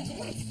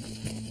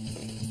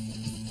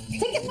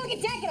 Take the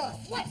fucking jacket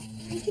off. What?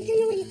 I think I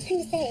know what he's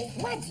trying to say.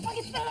 What?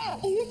 Fucking spit it out.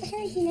 Isn't it the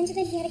part he mentioned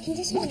that he had a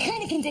condition? What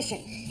kind of condition?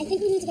 I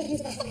think we need to get him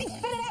to the Fucking hospital.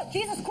 spit it out.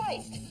 Jesus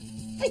Christ.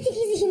 I think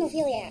he's a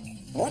hemophiliac.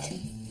 What?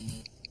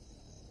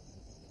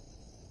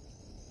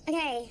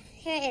 Okay,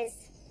 here it is.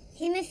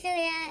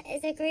 Hemophilia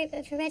is a group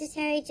of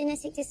hereditary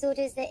genetic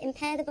disorders that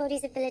impair the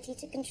body's ability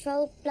to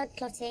control blood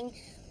clotting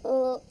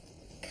or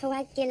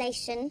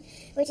coagulation,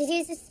 which is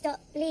used to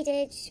stop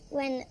bleedage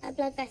when a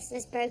blood vessel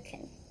is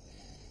broken.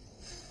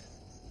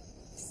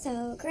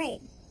 So,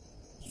 great.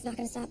 He's not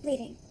going to stop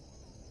bleeding.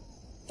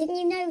 Didn't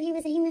you know he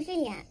was a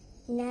hemophiliac?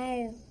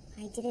 No,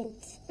 I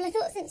didn't. Well, I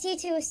thought since you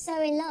two were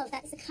so in love,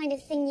 that's the kind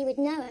of thing you would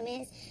know. I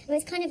mean, it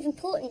was kind of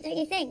important, don't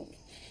you think?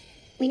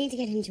 We need to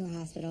get him to a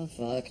hospital.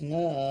 Fuck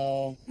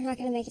no. We're not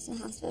going to make it to the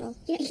hospital.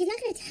 You know, he's not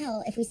going to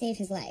tell if we save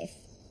his life.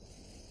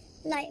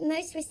 Like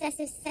most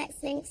recessive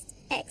sex-linked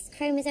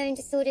X-chromosome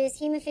disorders,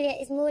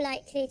 hemophilia is more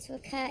likely to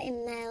occur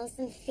in males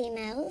than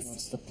females.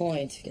 What's the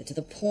point? Get to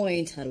the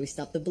point. How do we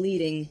stop the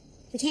bleeding?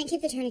 We can't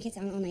keep the tourniquets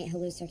on all night.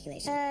 He'll lose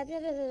circulation. Blah, blah,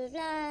 blah,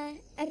 blah.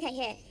 Okay,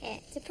 here.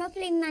 To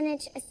properly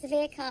manage a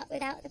severe cut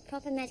without the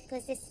proper medical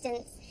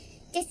assistance,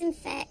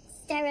 disinfect,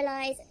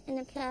 sterilize, and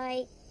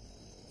apply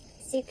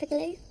super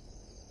glue.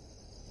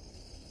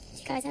 Do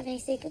you guys have any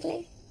super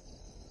glue?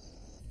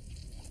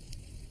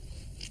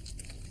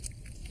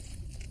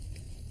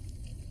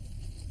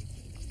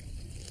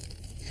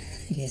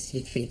 I guess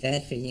it'd be pretty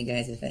bad for you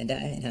guys if I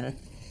died, huh?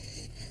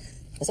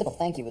 A simple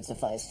thank you would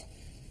suffice.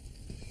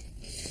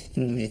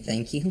 You want me to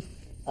thank you?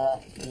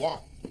 Yeah.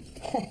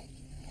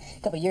 A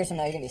couple years from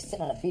now, you're gonna be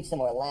sitting on a beach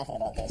somewhere laughing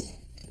about this.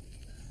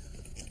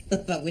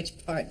 About which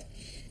part?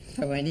 The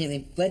part where I nearly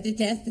bled to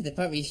death, or the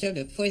part where you shoved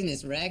a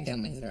poisonous rag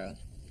down my throat?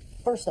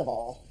 First of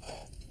all,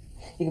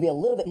 you could be a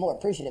little bit more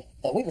appreciative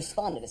that we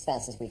responded as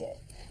fast as we did.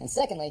 And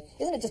secondly,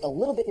 isn't it just a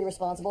little bit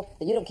irresponsible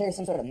that you don't carry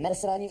some sort of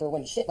medicine on you for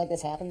when shit like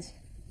this happens?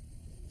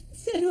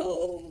 Sent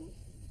home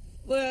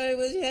where I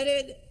was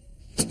headed.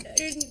 I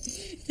didn't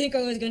think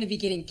I was going to be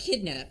getting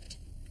kidnapped.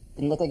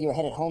 Didn't look like you were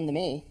headed home to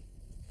me.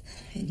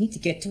 I need to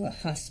get to a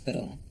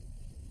hospital.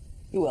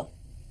 You will.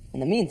 In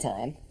the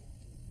meantime...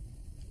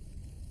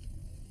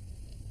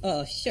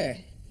 Oh, sure.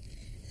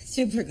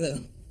 Super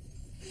glue.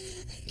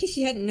 Guess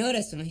you hadn't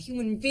noticed I'm a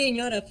human being,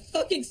 not a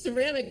fucking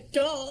ceramic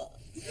doll.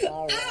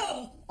 All right.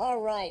 Ow!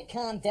 All right,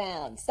 calm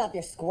down. Stop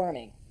your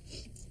squirming.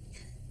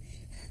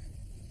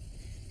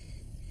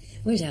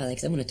 Where's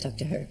Alex? I want to talk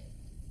to her.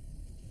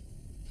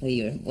 Are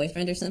you her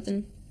boyfriend or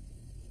something?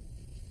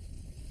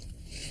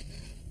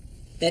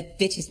 That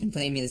bitch has been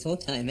playing me this whole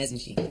time, hasn't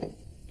she?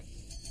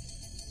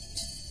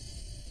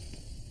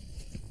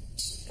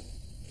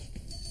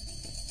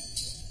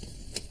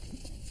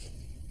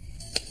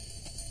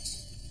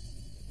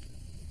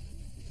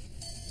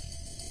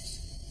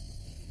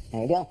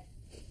 There we go.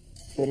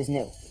 Good as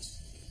new.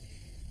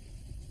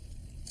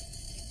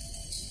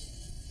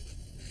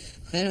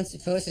 I don't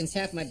suppose since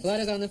half my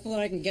blood is on the floor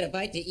I can get a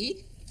bite to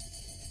eat?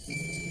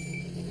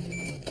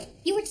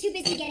 You were too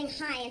busy getting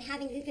high and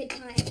having a good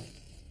time.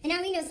 And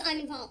now he knows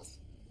I'm involved.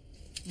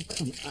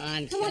 Come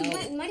on, Come on,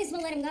 Kel. might as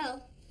well let him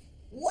go.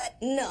 What?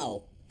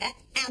 No.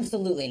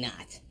 Absolutely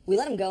not. We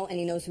let him go and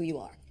he knows who you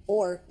are.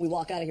 Or we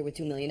walk out of here with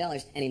 $2 million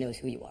and he knows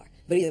who you are.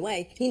 But either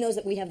way, he knows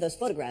that we have those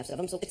photographs of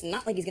him, so it's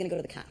not like he's gonna go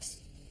to the cops.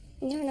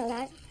 You don't know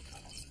that.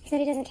 He said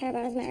he doesn't care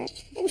about his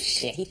marriage. Oh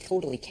shit, he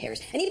totally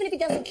cares. And even if he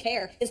doesn't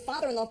care, his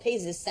father-in-law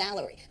pays his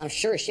salary. I'm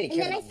sure as shit he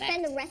cares And then about I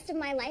spend that. the rest of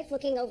my life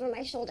looking over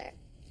my shoulder.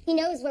 He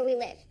knows where we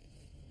live.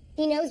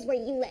 He knows where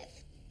you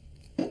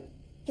live.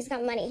 He's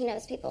got money. He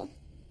knows people.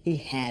 He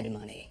had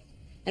money.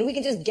 And we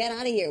can just get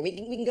out of here. We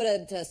can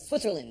go to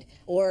Switzerland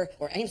or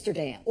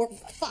Amsterdam. Or,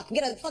 fuck,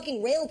 get a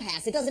fucking rail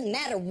pass. It doesn't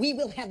matter. We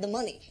will have the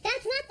money.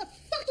 That's not the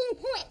fucking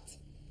point.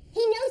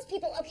 He knows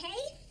people, okay?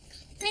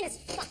 Kind of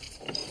fucked.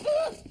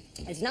 Ugh.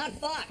 It's not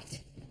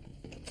fucked.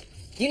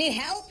 Do you need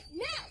help?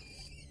 No!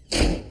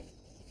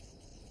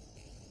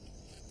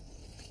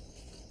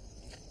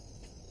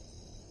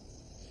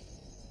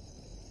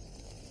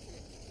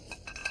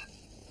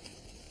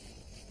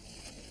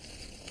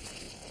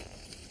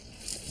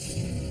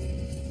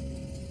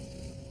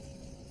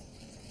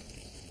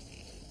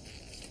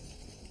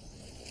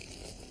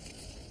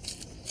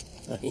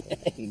 Oh, yeah,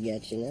 he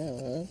got you now,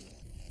 huh?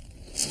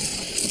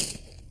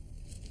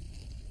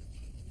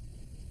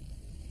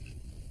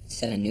 Is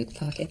that a nuke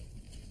pocket?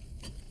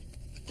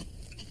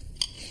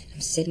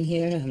 I'm sitting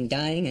here, I'm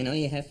dying, and all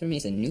you have for me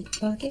is a nuke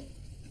pocket?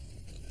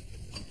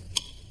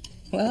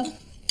 Well,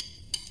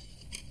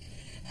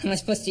 how am I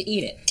supposed to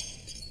eat it?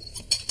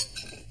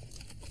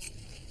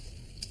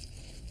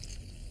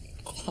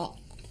 Oh.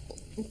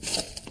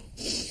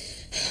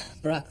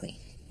 Broccoli.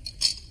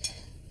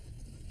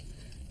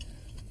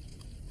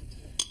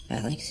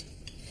 Alex,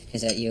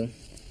 is that you?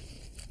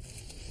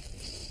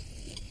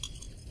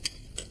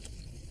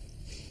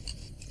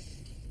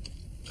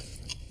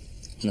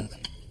 Look,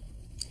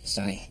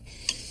 sorry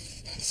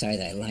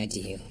that I lied to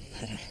you,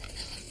 but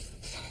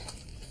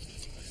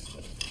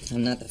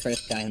I'm not the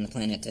first guy on the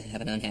planet to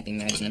have an unhappy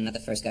marriage, and I'm not the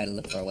first guy to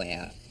look for a way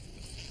out.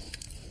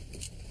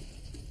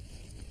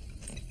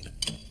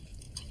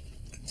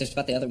 Just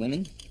about the other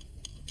women?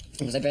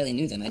 Because I barely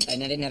knew them. I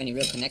didn't have any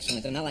real connection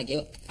with them, not like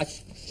you. I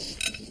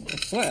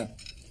swear.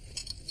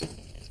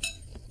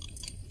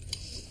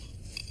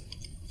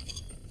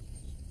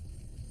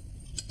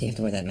 Do you have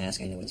to wear that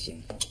mask? I know it's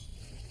you.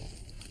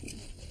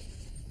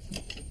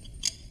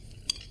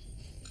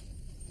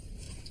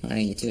 Why are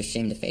you too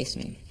ashamed to face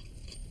me?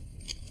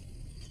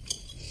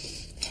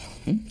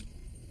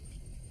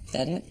 Is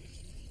that it?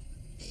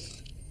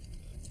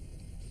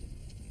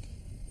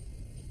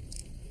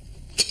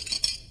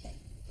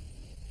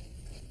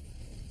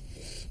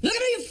 Look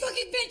at me, you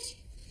fucking bitch!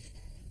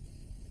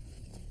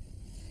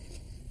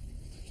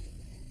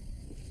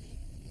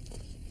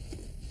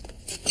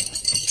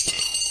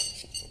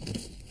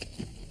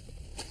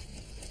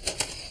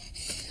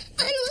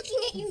 I'm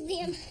looking at you,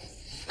 Liam.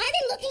 I've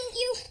been looking at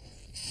you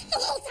the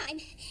whole time,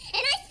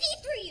 and I see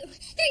through you,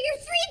 through your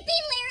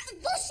 3-beam layer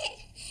of bullshit.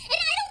 And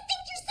I don't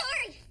think you're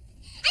sorry.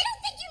 I don't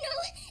think you know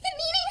the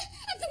meaning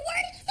of the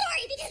word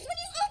sorry, because when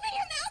you open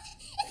your mouth,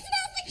 it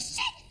smells like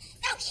shit.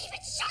 So keep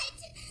it shut.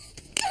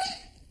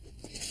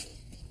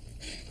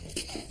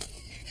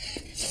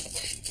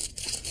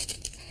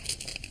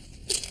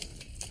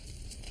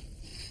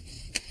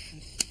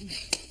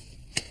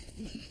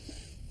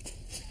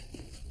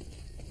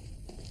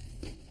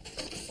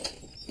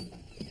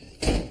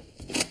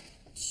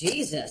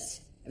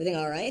 Jesus. Everything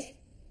all right?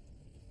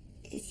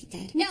 Is he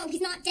dead? No, he's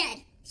not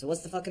dead. So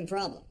what's the fucking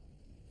problem?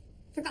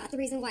 Forgot the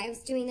reason why I was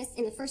doing this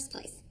in the first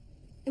place.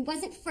 It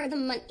wasn't for the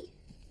money.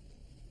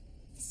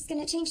 This is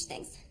gonna change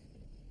things.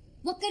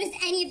 What good is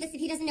any of this if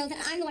he doesn't know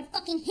that I'm the one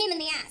fucking him in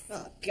the ass?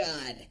 Oh,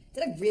 God.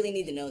 Did I really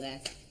need to know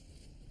that?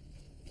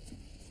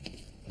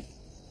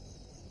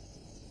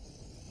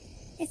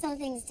 This whole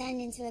thing's turned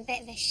into a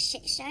bit of a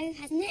shit show,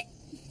 hasn't it?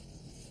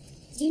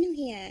 Did you know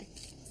he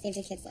saved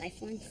a kid's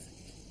life once?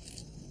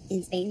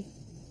 In Spain?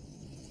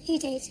 He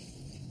did.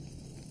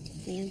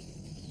 Liam.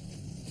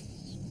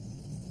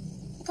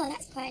 God,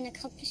 that's quite an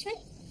accomplishment.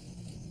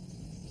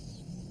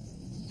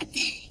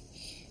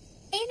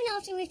 Even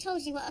after we've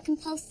told you what a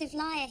compulsive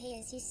liar he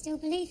is, you still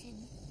believe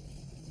him?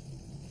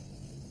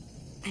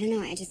 I don't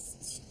know, I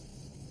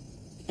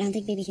don't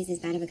think maybe he's as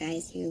bad of a guy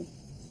as you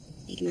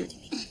make him out to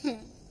be.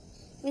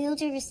 With all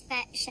due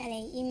respect,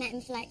 Shelley, you met him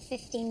for like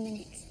 15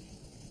 minutes.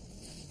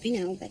 I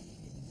know, but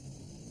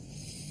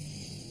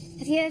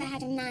Have you ever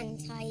had a man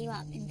tie you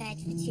up in bed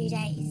for 2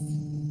 days?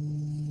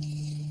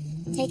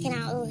 Taking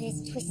out all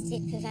his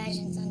twisted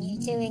perversions on you,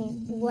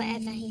 doing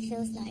whatever he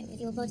feels like with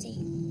your body?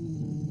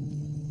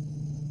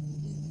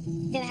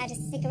 Have you ever had a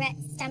cigarette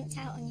stamped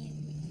out on you?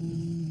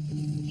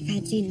 I've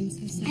had Gene, I'm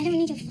so sorry. I don't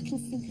need your fucking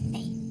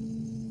sympathy.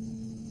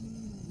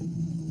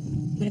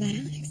 What about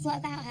Alex? What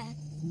about her?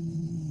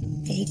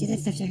 Did he do that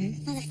stuff to her?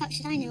 How the fuck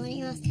should I know? Why don't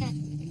you ask her?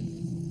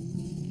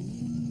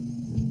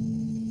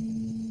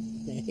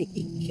 There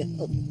you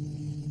go.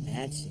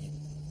 That's it.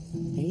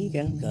 There you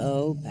go.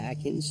 Go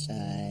back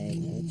inside.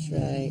 That's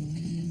right.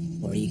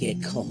 Or you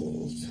get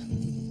cold.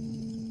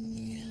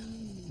 Yeah.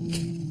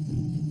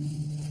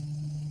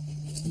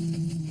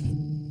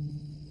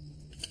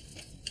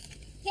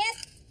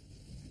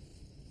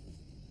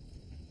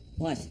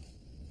 What?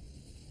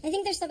 I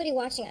think there's somebody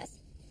watching us.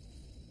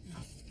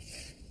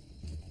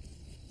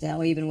 Is that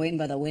why you've been waiting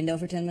by the window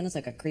for 10 minutes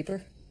like a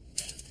creeper?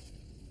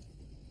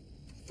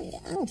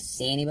 I don't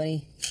see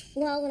anybody.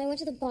 Well, when I went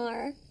to the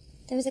bar,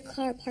 there was a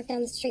car parked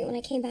down the street. When I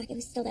came back, it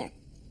was still there.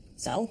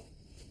 So?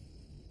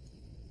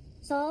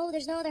 So,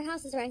 there's no other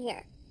houses around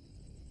here.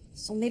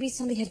 So maybe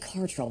somebody had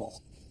car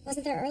trouble.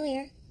 Wasn't there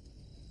earlier.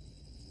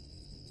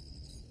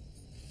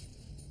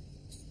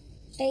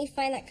 Don't you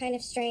find that kind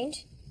of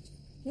strange?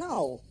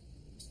 No.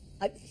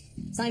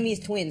 Siamese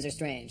twins are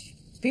strange.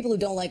 People who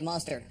don't like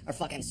mustard are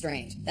fucking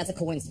strange. That's a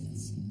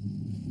coincidence.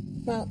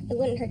 Well, it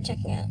wouldn't hurt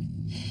checking out.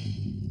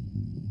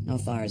 How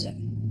far is it?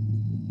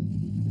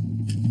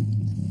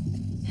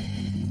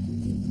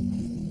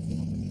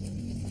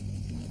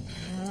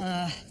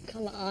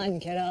 Come on,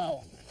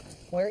 kiddo.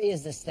 Where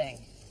is this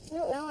thing? I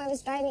don't know. I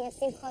was driving. It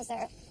seemed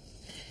closer.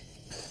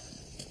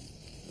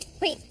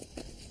 Wait.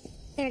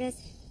 There it is.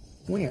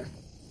 Where?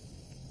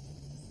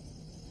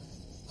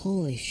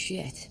 Holy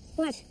shit.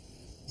 What?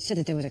 You said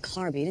that there was a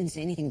car, but you didn't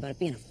say anything about it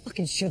being a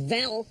fucking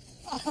Chevelle.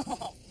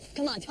 Oh,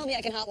 come on, tell me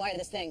I can hotwire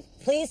this thing.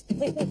 Please,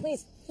 please, please,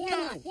 please. Yeah, Come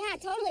on. yeah,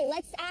 totally.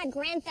 Let's add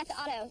Grand Theft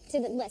Auto to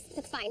the list.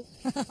 That's fine.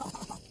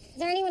 Is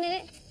there anyone in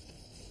it?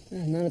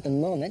 Not at the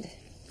moment.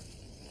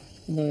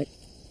 But it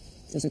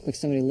does look like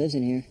somebody lives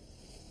in here.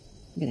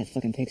 Look at that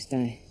fucking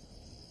pigsty.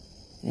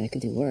 Yeah, it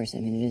could do worse. I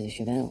mean, it is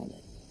a Chevelle,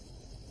 but...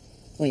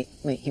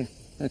 Wait, here.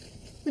 Look.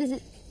 What is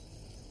it?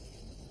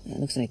 It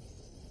looks like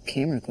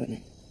camera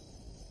equipment.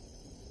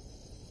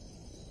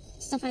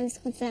 Still find this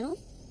coincidental?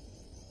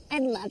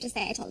 I'd love to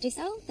say I told you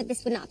so, but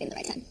this would not be the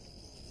right time.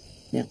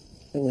 No,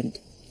 it wouldn't.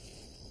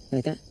 You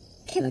like that?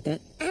 You like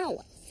that?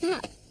 Ow!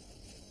 Stop!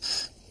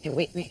 Here,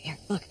 wait, here,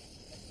 look.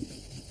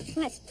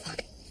 What?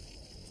 Fuck.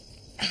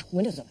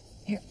 Window's open.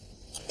 Here,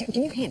 give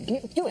me your hand.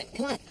 Do it.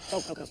 Come on. Go.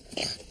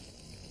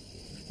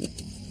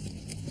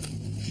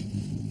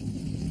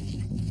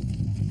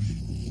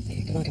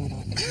 Here, come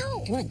on.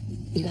 Ow! Come on.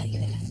 You got it.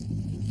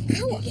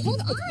 Ow!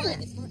 Hold on!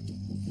 It's fine.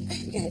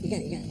 You got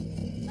it.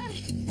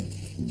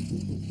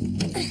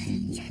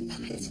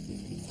 Jackpot.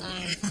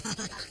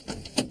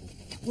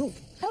 Move.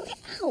 Okay,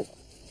 ow!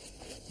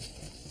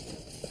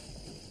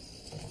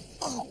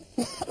 Oh.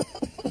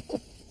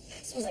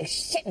 Smells like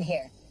shit in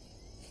here.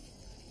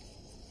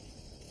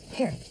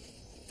 Here.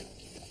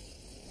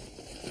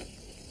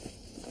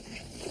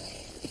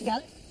 You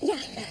got it?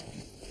 Yeah.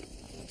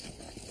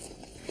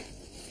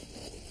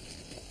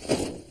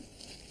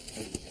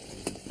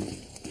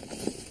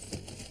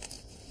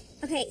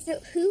 Okay, so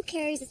who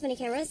carries this many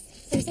cameras?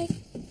 Seriously?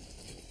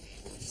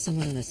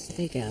 Someone on a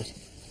stakeout.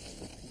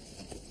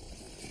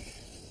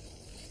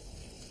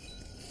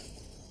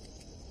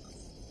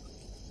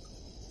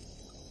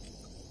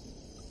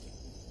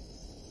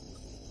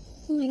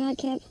 Oh my god,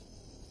 Kip.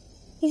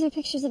 These are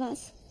pictures of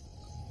us.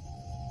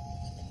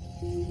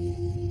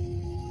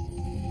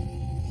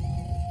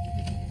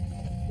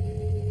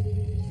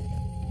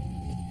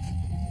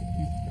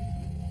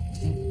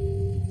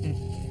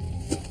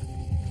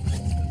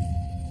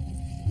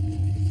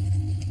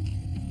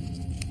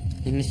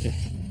 Hey, mister.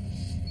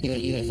 You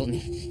gotta help me.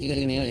 You gotta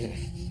get me out of here.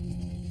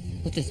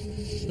 What this?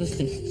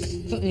 Listen,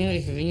 put me out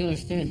of here and you'll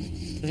understand.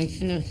 But I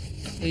cannot.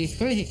 These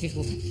crazy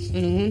people.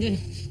 And I'm wounded.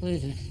 What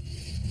is it?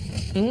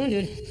 I'm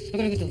wounded. I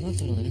gotta get to the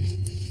hospital then.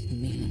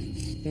 Man,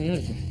 get me out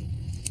of here.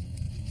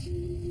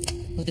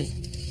 What this?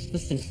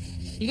 Listen.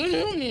 You gotta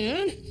help me,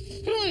 man.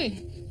 Come on.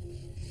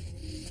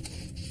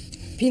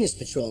 Penis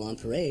Patrol on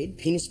parade.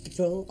 Penis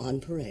Patrol on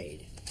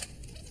parade.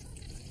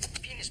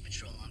 Penis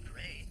Patrol on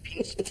parade.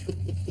 Penis Patrol.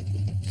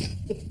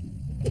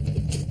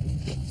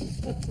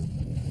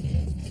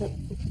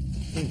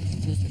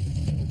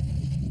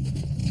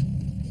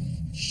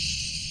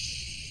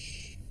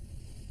 Shh.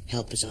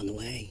 Help is on the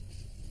way.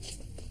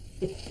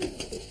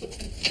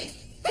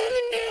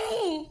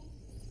 Oh,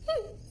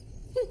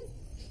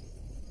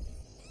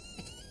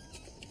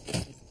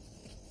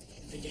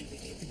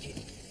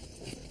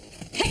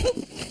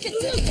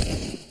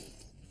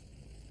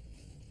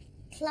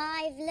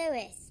 Clive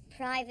Lewis,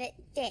 Private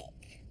Dick.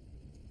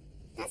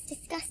 That's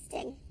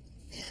disgusting.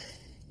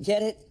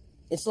 Get it?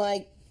 It's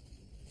like,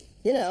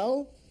 you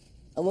know,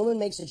 a woman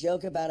makes a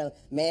joke about a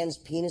man's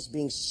penis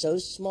being so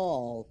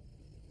small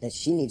that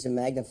she needs a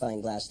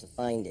magnifying glass to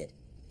find it.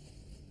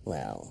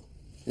 Well,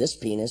 this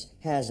penis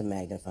has a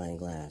magnifying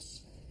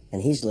glass,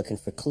 and he's looking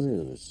for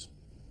clues.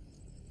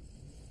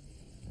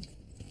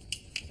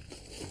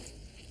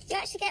 You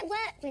actually get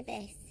work with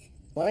this?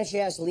 Why don't you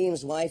ask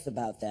Liam's wife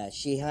about that?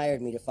 She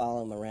hired me to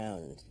follow him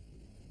around.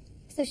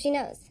 So she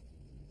knows.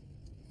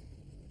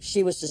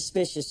 She was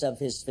suspicious of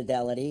his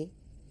fidelity.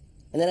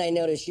 And then I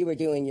noticed you were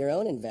doing your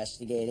own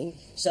investigating,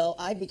 so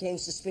I became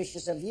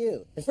suspicious of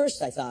you. At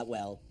first I thought,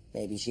 well,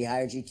 maybe she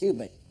hired you too,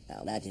 but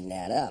no, that didn't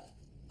add up.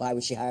 Why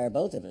would she hire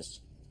both of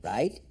us,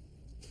 right?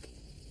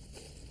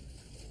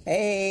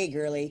 Hey,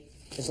 girlie,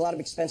 there's a lot of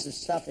expensive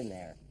stuff in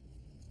there.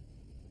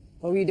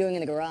 What were you doing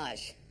in the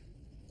garage?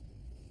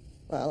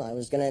 Well, I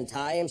was gonna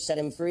untie him, set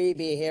him free,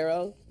 be a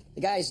hero.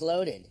 The guy's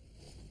loaded.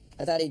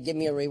 I thought he'd give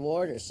me a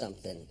reward or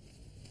something.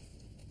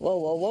 Whoa,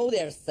 whoa, whoa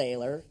there,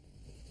 sailor.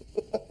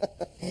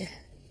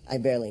 I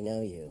barely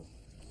know you.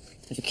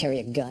 Don't you carry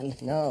a gun?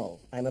 No,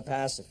 I'm a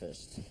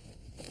pacifist.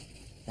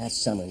 That's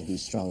someone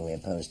who's strongly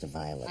opposed to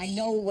violence. I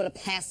know what a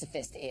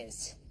pacifist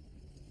is.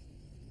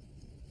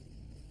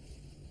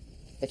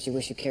 Bet you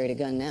wish you carried a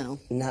gun now.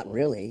 Not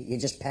really. You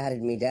just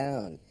patted me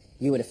down.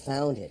 You would have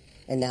found it,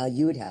 and now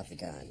you'd have the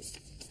gun.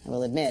 I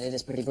will admit, it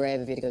is pretty brave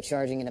of you to go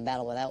charging in a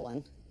battle without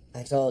one.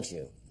 I told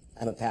you,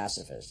 I'm a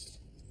pacifist.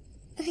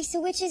 Okay,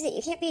 so which is it?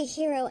 You can't be a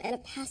hero and a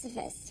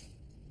pacifist.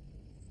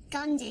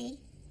 Gandhi.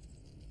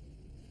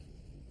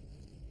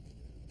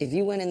 If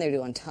you went in there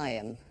to untie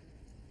him,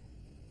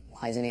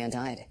 why isn't he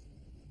untied?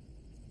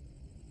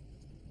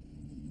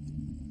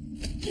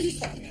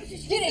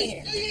 Get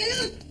in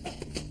here!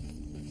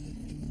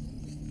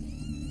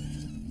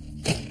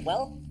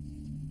 Well?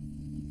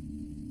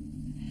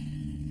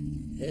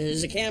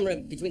 There's a camera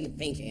between the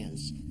paint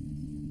cans.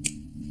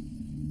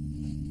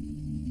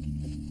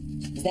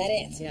 Is that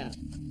it? Yeah.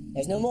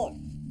 There's no more.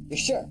 You're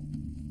sure?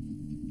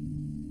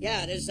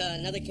 Yeah, there's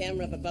another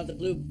camera up above the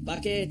blue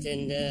bucket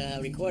and a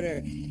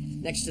recorder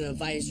next to the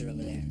visor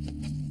over there.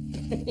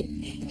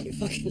 You're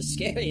fucking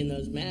scary in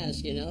those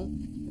masks, you know?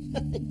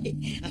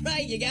 All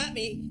right, you got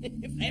me.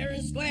 Fair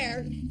and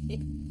square.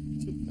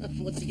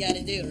 What's you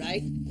gotta do,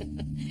 right?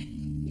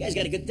 You guys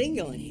got a good thing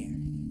going here.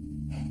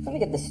 Let me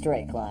get this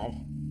straight, Clive.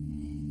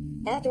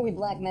 After we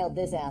blackmailed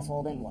this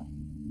asshole, then what?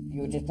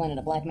 You were just planning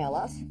to blackmail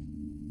us?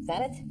 Is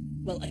that it?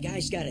 Well, a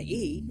guy's gotta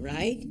eat,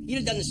 right? You'd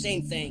have done the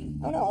same thing.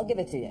 Oh no, I'll give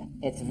it to you.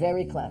 It's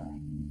very clever.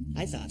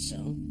 I thought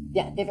so.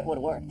 Yeah, if it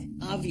would've worked.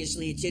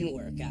 Obviously, it didn't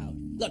work out.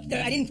 Look,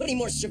 I didn't put any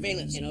more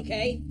surveillance in,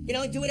 okay? You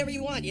know, do whatever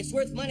you want. It's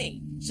worth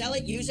money. Sell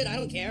it, use it, I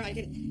don't care. I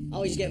can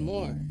always get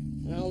more.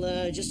 And I'll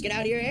just get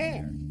out of your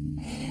hair.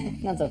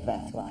 Not so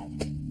fast, Clive.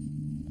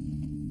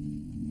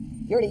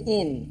 You're already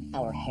in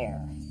our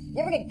hair.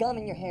 You ever get gum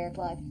in your hair,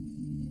 Clive?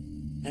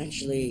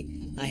 Actually,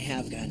 I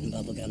have gotten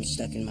bubblegum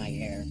stuck in my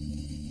hair.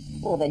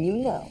 Well, then you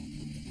know.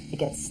 It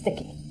gets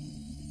sticky.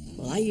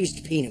 Well, I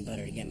used peanut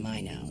butter to get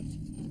mine out.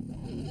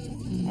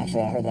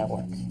 Actually, I heard that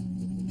works.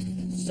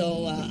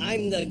 So,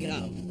 I'm the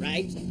gum,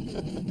 right?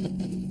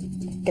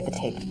 Get the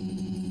tape.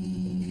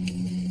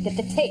 Get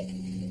the tape!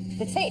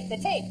 The tape! The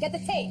tape! Get the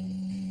tape!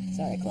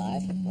 Sorry,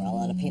 Clive. We're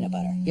all out of peanut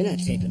butter. You're not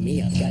taping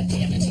me up,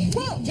 goddammit.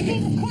 Whoa!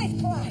 Jesus Christ,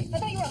 Clive! I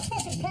thought you were a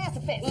fucking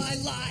pacifist! Well, I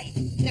lied.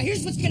 Now,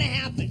 here's what's gonna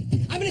happen.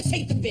 I'm gonna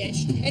take the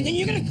bitch, and then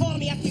you're gonna call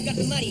me after you got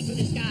the money for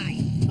this guy.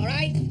 All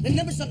right? The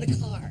number's on the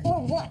card.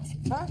 Or what?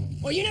 Huh?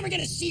 Or you're never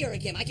gonna see her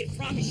again. I can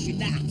promise you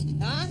that.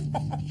 Huh?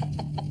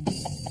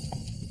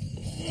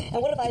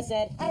 And what if I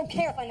said, I don't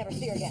care if I never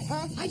see her again,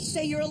 huh? I'd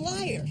say you're a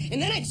liar.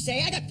 And then I'd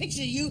say I got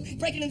pictures of you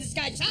breaking into this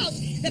guy's house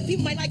that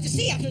people might like to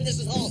see after this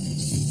is all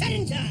said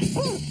and done.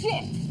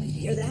 Bullshit!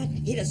 You hear that?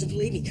 He doesn't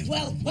believe me.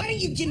 Well, why don't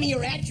you give me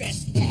your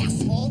address,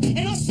 asshole,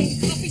 and I'll send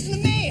you copies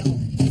in the mail.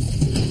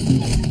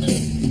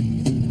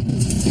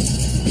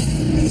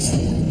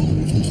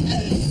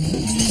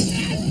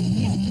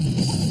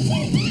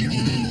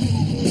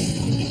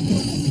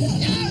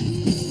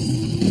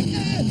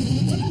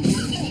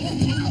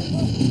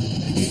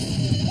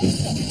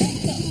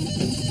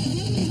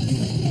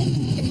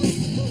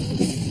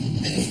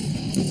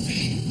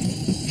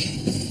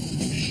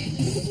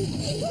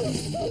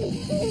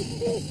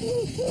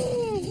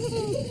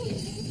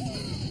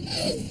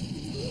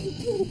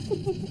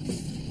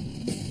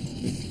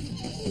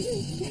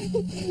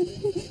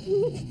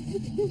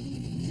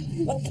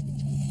 What the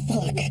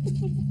fuck?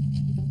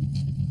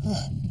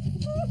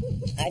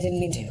 I didn't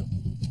mean to.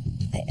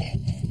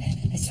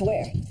 I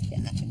swear.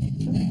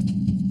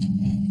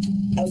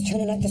 I was trying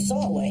to knock the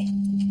saw away.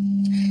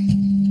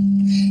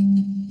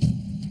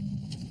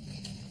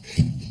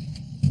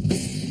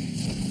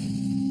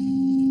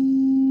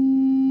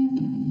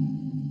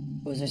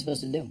 What was I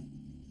supposed to do?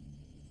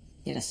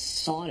 You had a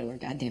saw to her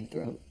goddamn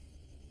throat.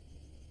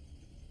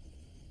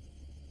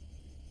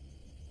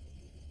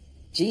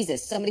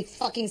 Jesus, somebody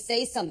fucking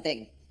say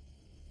something.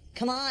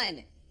 Come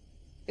on.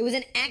 It was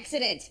an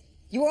accident.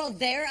 You were all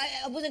there.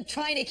 I wasn't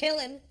trying to kill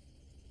him.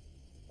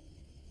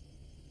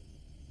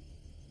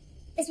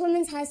 This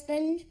woman's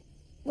husband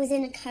was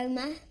in a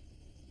coma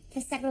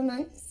for several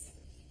months.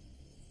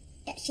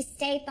 Yet she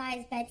stayed by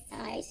his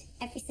bedside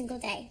every single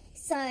day.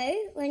 So,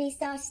 when he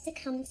started to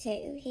come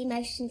to, he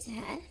motioned to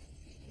her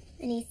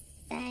and he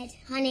said,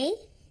 "Honey,"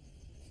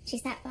 she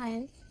sat by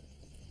him,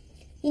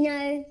 "you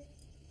know,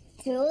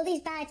 through all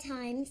these bad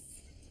times,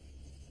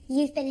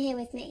 you've been here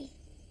with me.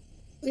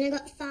 When I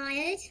got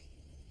fired,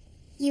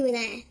 you were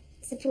there,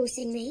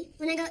 supporting me.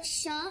 When I got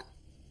shot,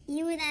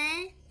 you were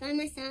there, by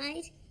my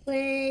side.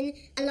 When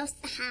I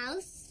lost the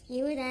house,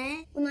 you were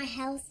there. When my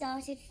health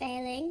started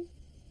failing,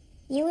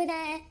 you were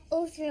there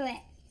all through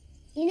it.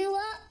 You know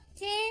what,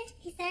 dear?"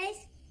 he said.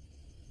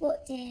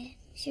 "What, dear?"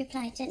 she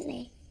replied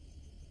gently.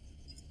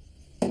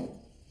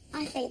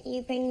 "I think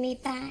you bring me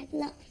bad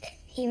luck,"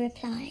 he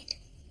replied.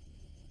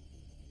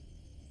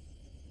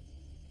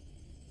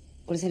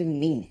 What does that even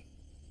mean?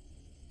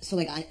 So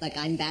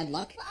I'm bad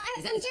luck? Well,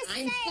 Is that, I'm just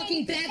saying,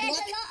 fucking bad there's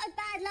luck? a lot of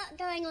bad luck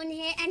going on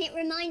here, and it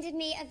reminded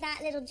me of that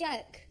little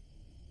joke.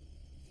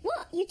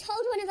 What? You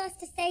told one of us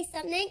to say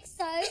something,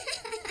 so...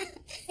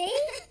 See?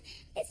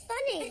 It's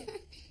funny.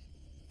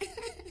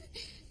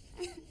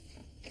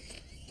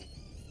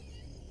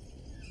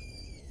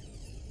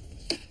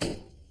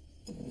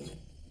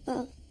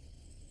 Well,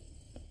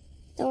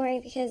 don't worry,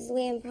 because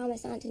Liam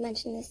promised not to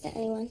mention this to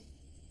anyone.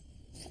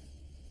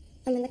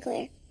 I'm in the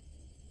clear.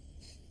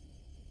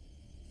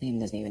 Liam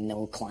doesn't even know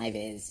who Clive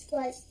is.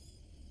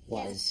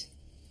 Was.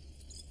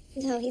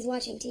 No, he's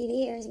watching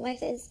TV, or his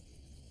wife is.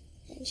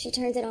 And she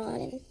turns it on,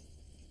 and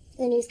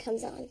the news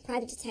comes on.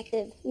 Private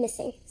detective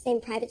missing.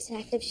 Same private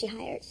detective she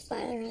hired to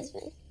spy on her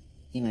husband.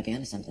 You might be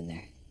onto something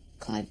there.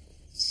 Clive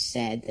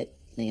said that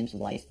Liam's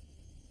wife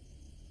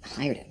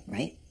hired him,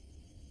 right?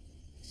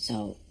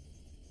 So,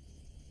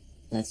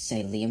 let's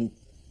say Liam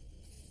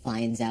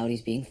finds out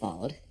he's being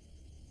followed,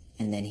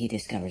 and then he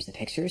discovers the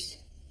pictures,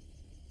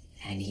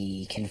 and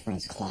he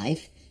confronts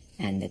Clive,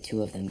 and the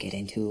two of them get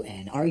into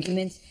an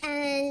argument.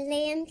 And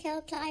Liam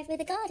killed Clive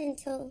with a garden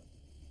tool.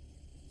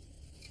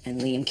 And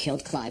Liam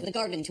killed Clive with a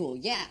gardening tool.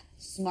 Yeah,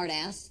 smart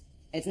ass.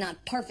 It's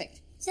not perfect.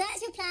 So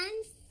that's your plan?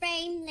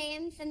 Frame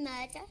Liam for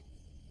murder?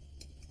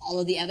 All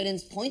of the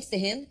evidence points to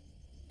him,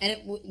 and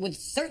it would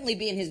certainly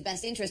be in his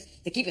best interest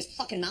to keep his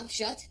fucking mouth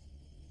shut.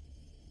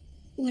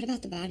 What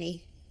about the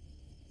body?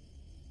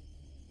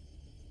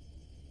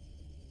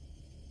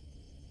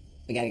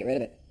 We gotta get rid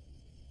of it.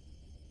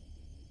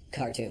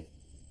 Car too.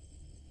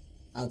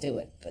 I'll do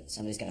it, but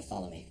somebody's gotta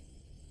follow me.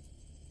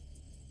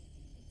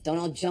 Don't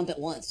all jump at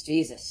once,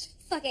 Jesus.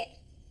 Fuck it.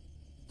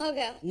 I'll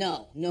go.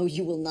 No,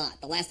 you will not.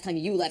 The last time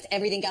you left,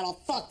 everything got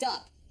all fucked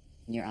up.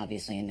 You're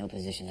obviously in no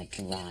position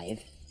to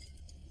drive.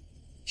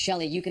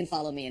 Shelley, you can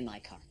follow me in my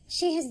car.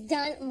 She has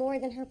done more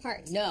than her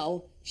part.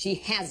 No, she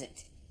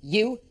hasn't.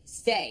 You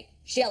stay.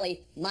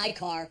 Shelley, my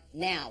car,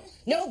 now.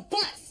 No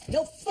buts!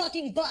 No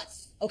fucking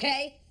buts,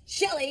 okay?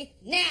 Shelley,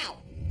 now!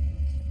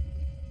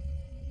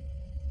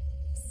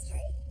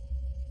 Sorry.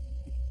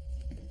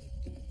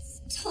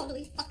 It's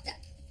totally fucked up.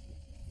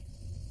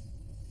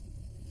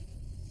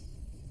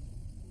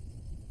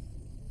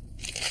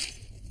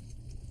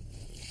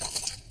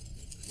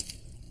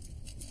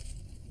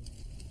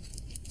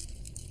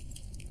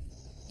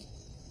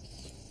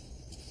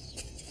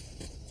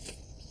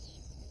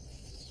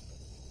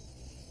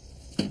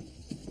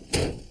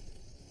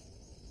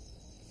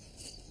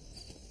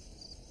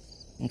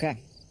 Okay.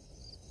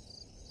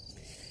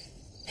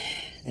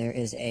 There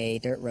is a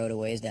dirt road a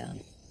ways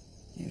down.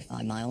 Maybe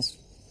 5 miles.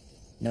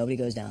 Nobody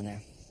goes down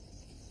there.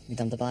 We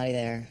dump the body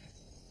there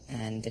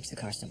and ditch the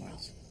car somewhere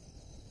else.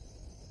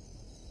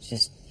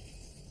 Just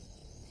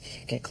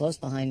get close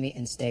behind me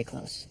and stay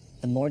close.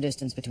 The more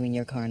distance between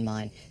your car and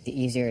mine, the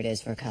easier it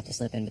is for a cop to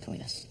slip in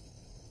between us.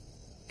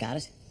 Got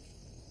it?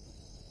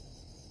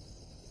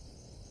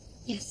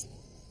 Yes.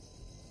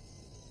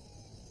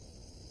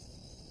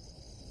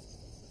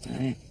 All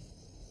right.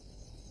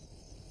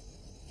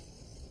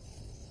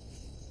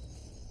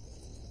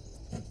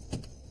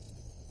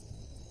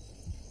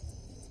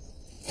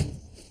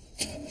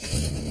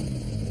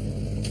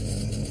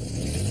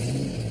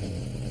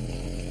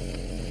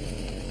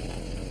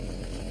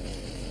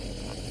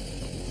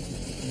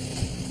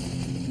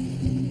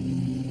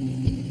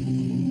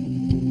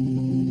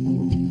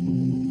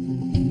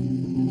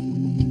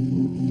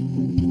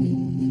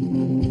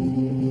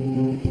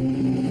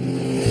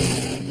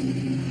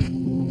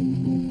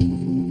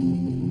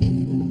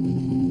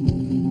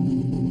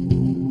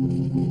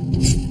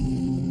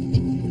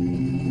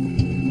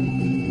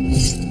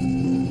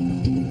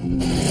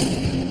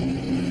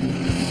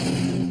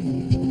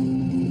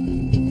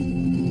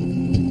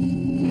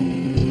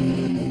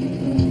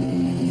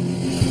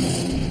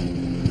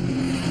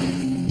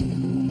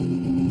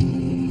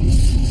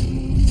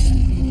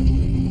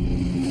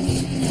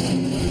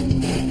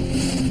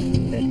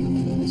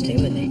 Stay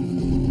with me.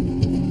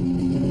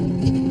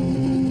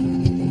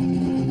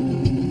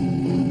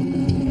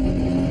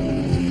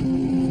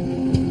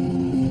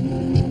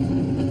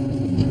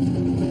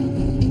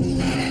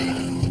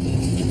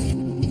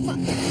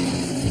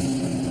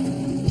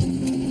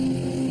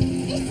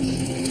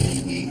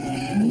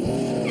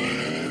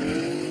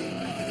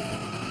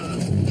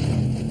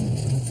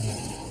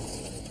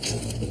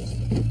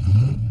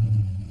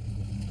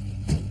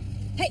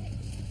 Hey!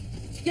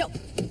 Yo!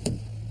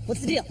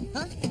 What's the deal,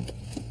 huh?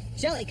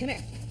 Shelley, come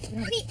here.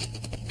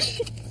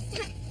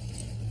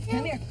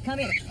 Come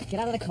here. Get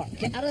out of the car.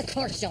 Get out of the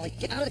car, Shelley.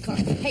 Get out of the car.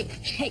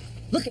 Hey,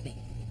 look at me.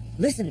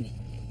 Listen to me.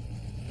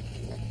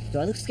 Do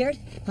I look scared?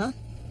 Huh?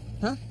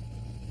 Well,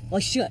 I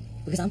should,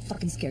 because I'm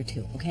fucking scared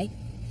too, okay?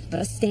 But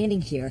us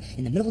standing here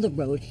in the middle of the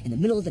road, in the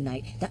middle of the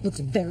night, that looks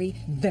very,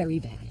 very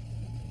bad.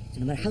 So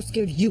no matter how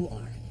scared you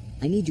are,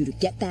 I need you to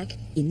get back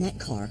in that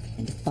car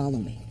and to follow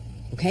me,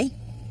 okay?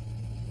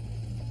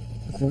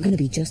 Look, we're gonna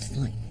be just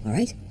fine, all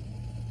right?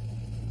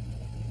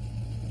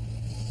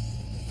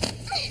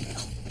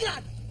 Oh,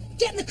 God!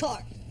 Get in the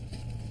car!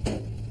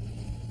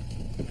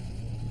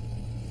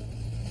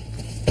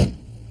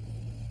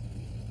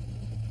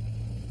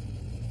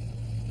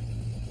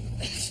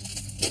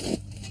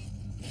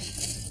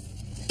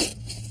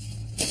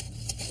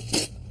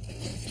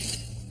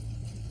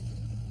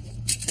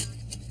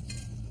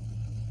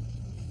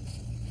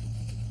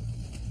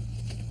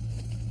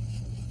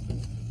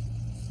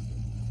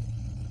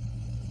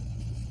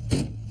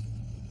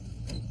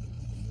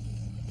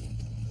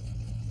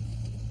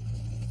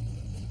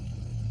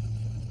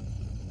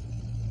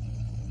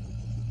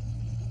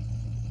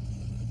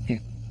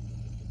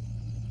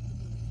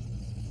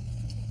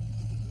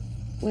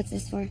 What's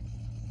this for? I'm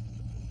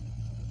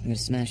gonna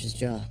smash his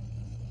jaw.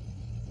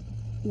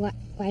 Why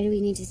do we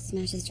need to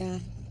smash his jaw?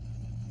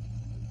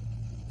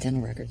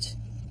 Dental records.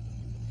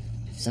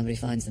 If somebody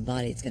finds the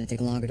body, it's gonna take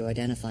longer to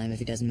identify him if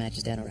he doesn't match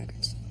his dental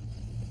records.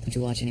 Don't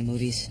you watch any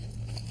movies?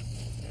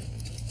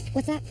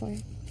 What's that for?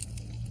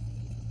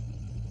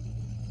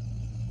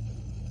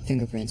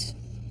 Fingerprints.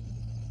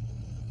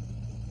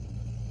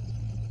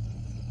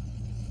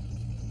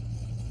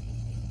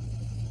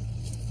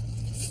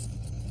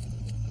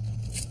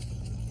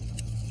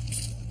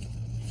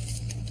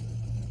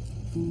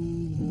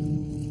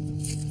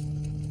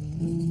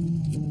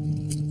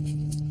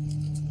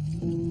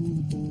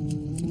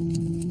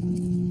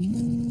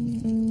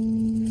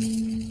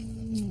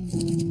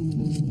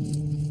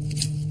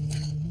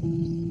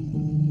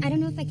 I don't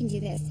know if I can do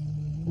this.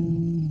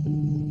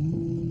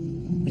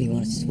 What do you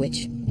want to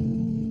switch?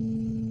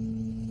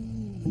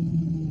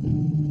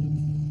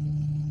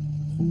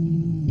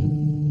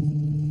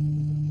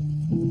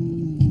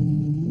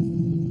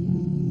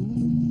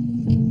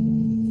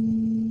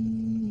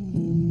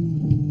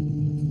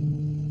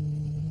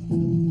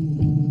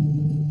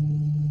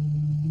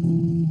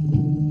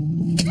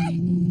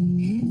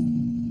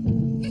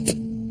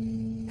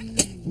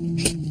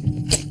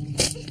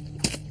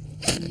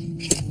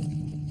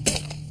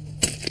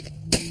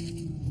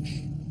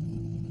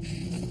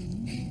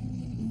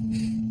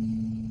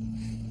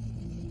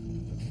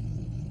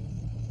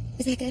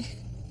 Is that good?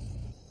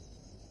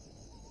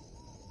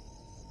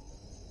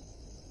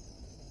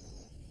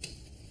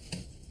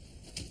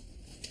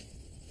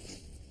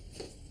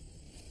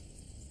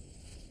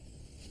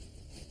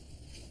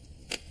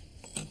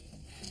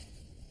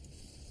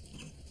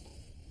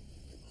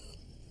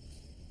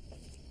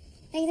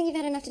 Don't you think you've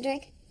had enough to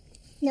drink?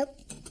 Nope.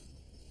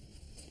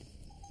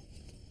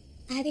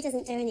 I hope he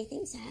doesn't do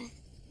anything to her.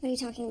 What are you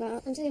talking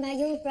about? I'm talking about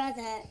your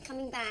brother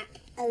coming back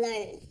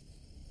alone.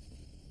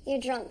 You're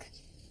drunk.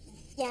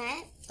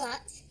 Yeah,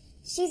 but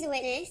she's a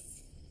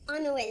witness.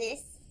 I'm a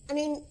witness. I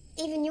mean,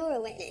 even you're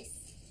a witness.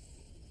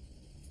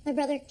 My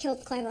brother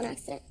killed Clive on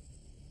accident.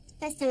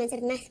 First time I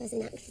did meth was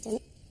an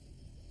accident.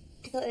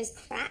 I thought it was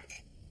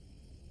crack.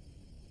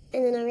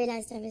 And then I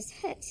realised I was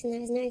hooked and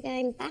there was no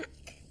going back.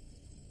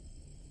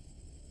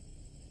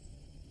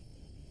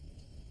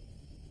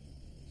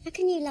 How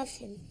can you love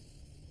him?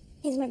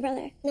 He's my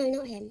brother. No,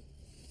 not him.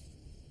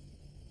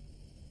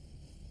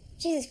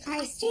 Jesus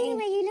Christ, I see the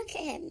way you look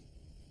at him.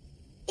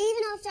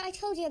 Even after I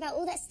told you about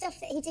all that stuff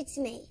that he did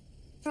to me.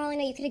 For all I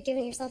know, you could have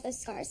given yourself those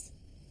scars.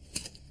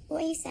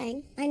 What are you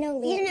saying? I know,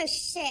 Liam. You don't know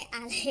shit,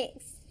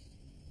 Alex.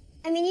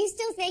 I mean, you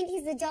still think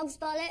he's the dog's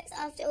bollocks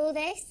after all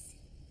this?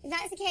 If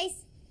that's the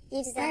case,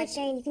 you deserve All right, it.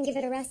 Jane, you can give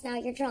it a rest now.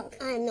 You're drunk.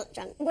 I am not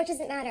drunk. What does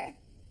it matter?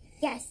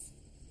 Yes,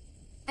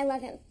 I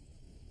love him.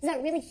 Does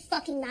that really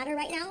fucking matter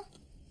right now?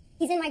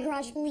 He's in my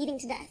garage bleeding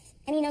to death,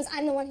 and he knows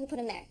I'm the one who put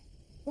him there.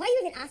 Why are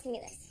you even asking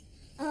me this?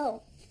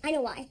 Oh, I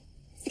know why.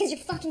 It's because you're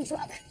fucking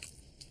drunk.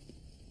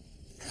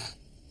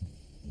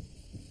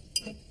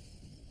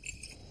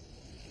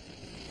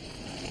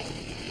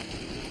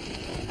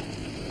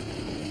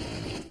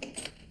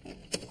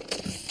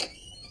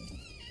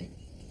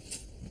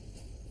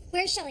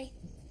 Where's Shelly?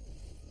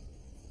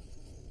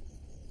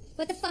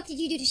 What the fuck did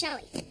you do to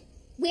Shelly?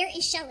 Where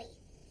is Shelly?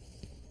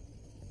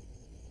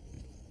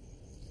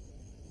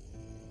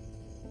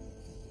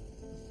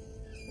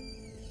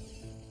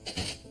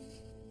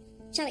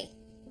 Shelly,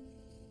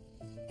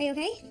 are you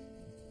okay?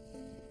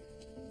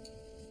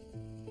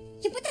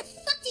 Yeah, what the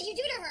fuck did you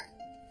do to her?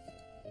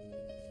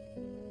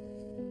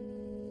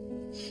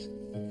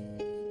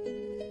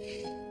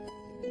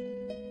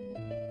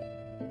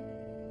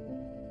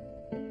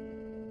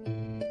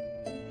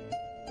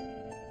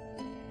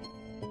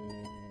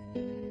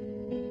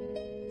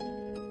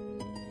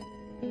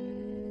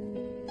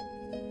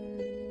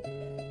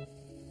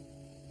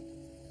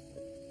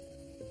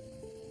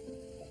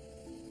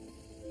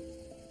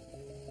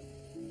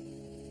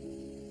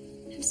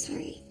 I'm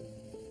sorry.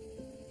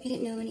 I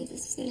didn't know any of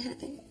this was gonna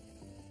happen.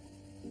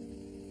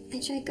 I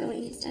tried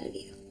going instead of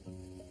you.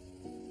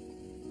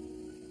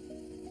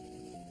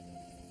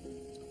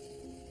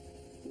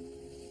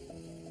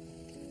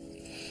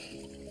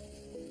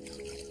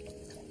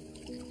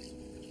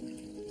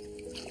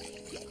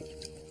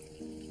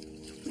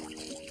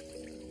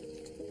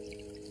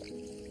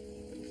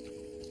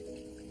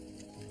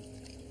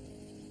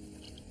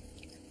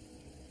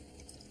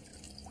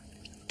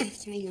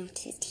 After I knocked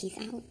his teeth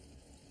out,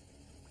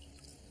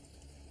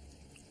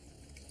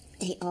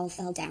 they all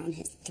fell down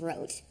his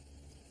throat.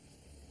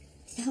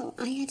 So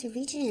I had to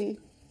reach in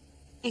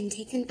and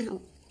take them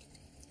out,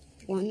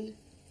 one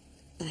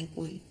by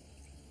one.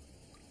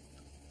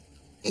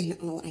 And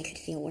all I could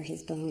feel were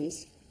his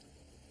bones.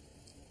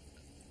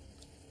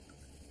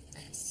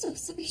 I'm so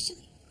sorry,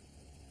 Shelly.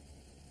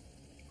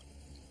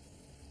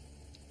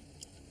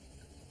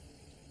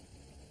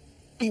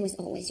 I was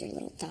always your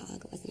little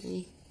dog, wasn't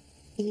I?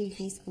 Even in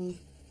high school,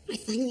 I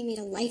finally made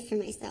a life for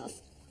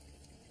myself.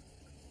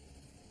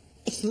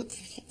 It's not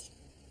perfect.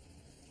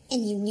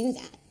 And you knew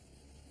that.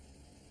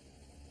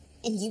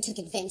 And you took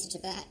advantage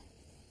of that.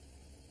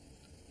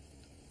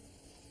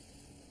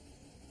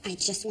 I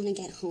just want to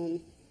get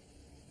home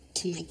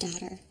to my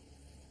daughter.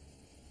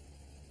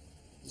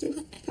 You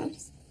know, I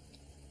promise.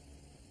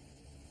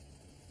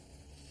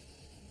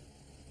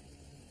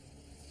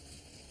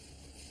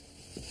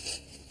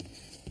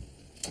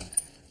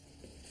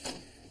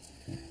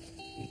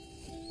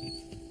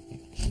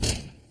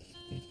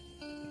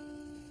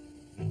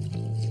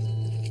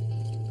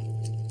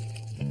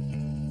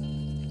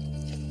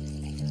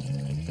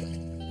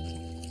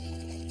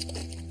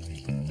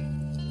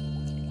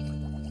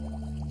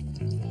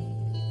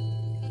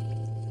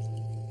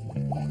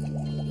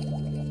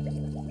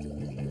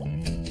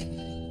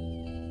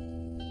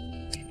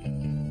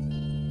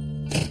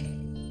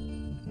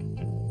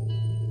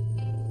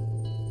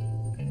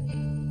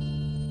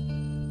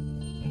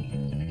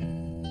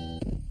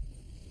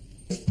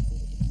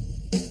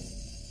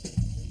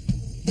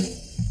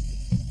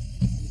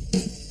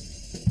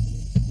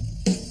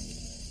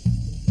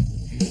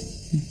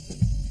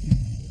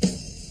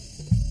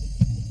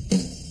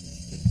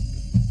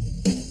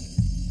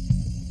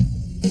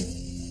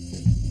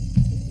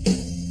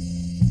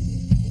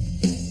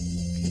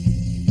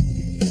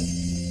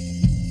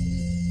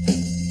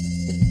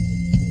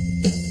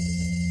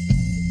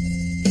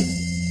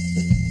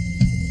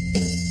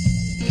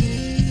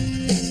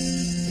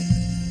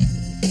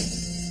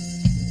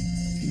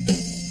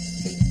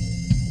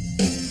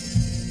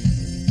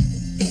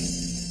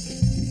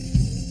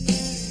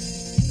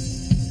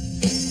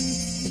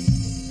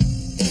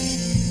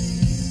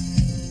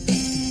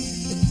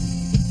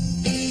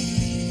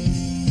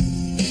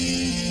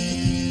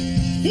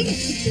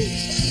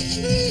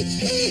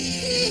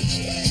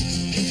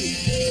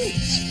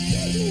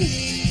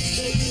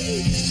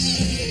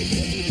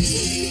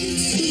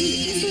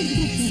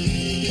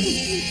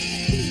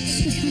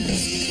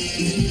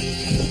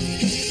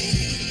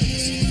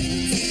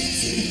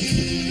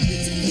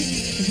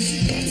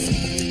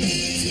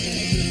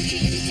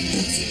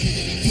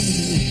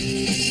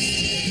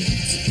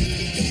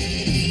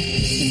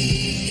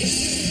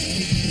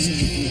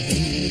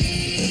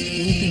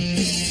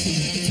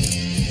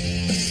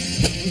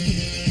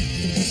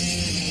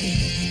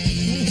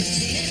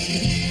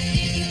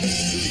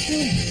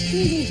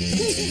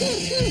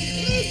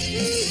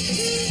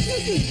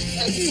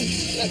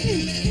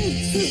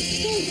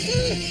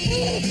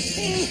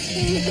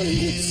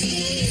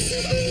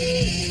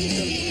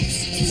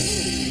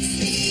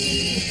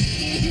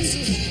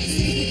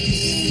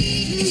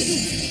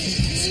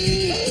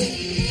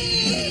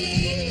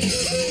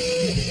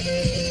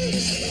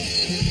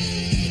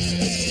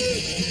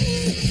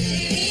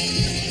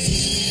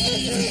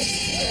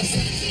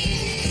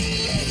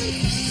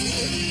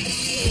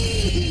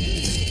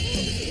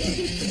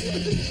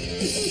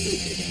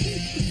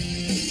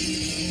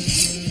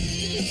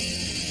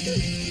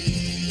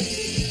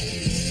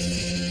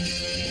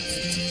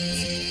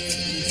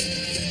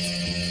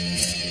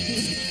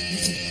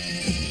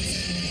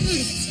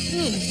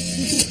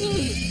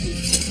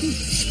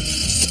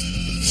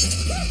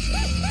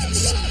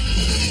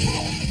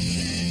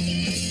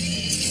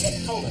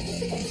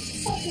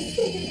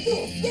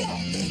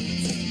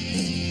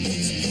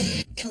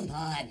 Come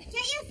on. Get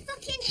your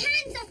fucking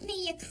hands off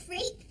me, you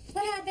creep!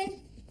 What happened?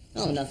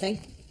 Oh, nothing.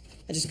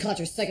 I just caught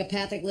your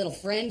psychopathic little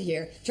friend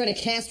here trying to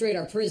castrate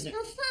our prisoner.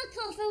 Oh,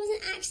 fuck off. I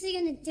wasn't actually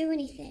gonna do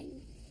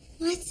anything.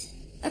 What?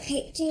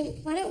 Okay, Jane,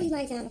 why don't we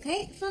lie down,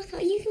 okay? Fuck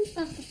off. You can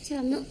fuck off too.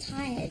 I'm not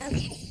tired.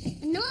 Okay.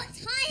 I'm not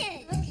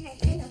tired! Okay,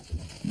 enough.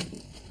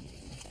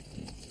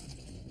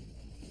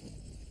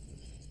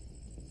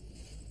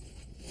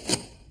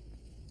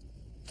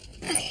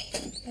 Okay.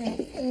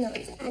 I'm not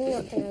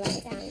gonna lie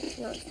down.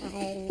 I'm not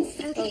tired.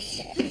 Okay.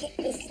 Bullshit. Okay,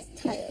 it's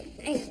total.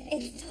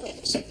 It's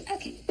total shit.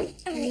 Okay.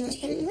 Alright,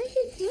 Jane, what are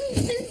you doing? I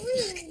don't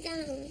wanna lie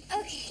down.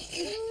 Okay,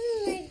 I don't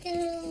wanna lie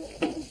down.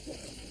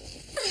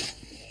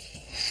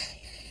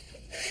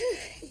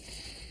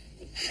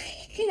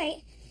 Good night.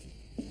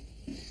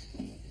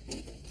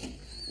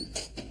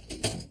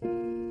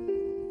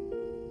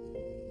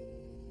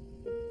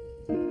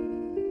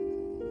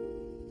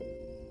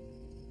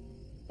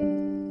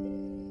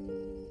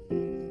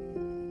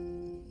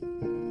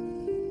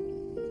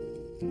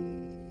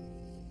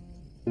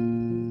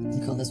 They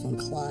call this one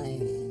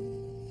Clive.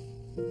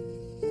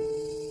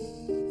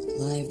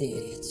 Clive the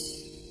Idiot.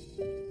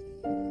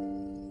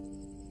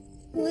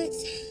 What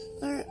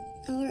are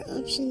our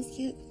options,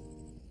 Kip?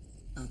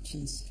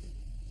 Options?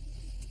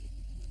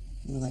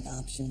 More like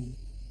option.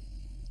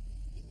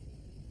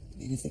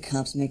 And if the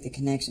cops make the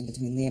connection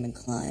between Liam and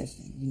Clive,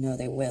 and you know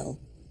they will,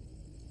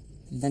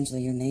 then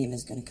eventually your name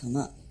is going to come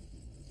up.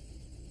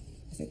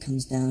 If it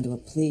comes down to a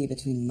plea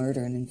between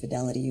murder and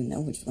infidelity, you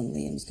know which one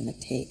Liam's going to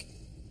take.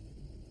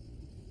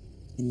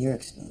 Then you're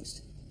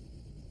exposed.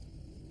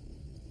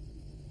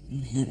 You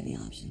don't have any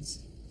options.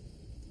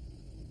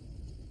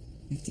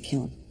 You have to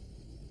kill him.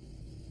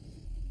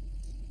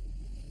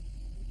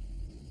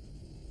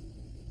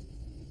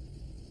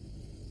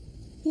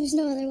 There's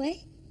no other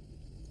way?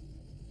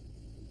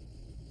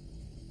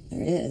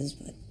 There is,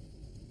 but it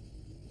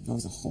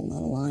involves a whole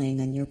lot of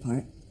lying on your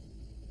part.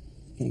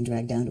 Getting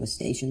dragged down to a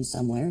station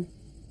somewhere.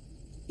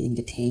 being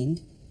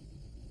detained,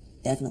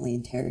 definitely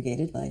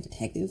interrogated by a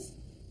detective.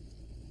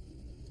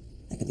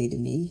 That could lead to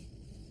me.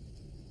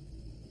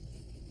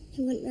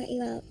 He wouldn't let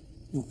you out.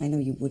 No, I know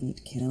you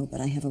wouldn't, kiddo,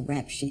 but I have a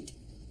rap sheet.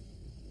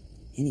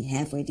 Any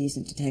halfway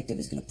decent detective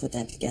is going to put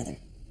that together.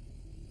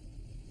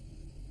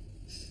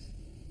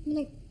 I'm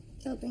gonna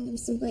go bring him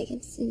some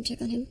blankets and check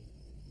on him.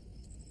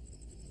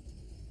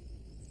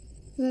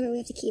 Remember, we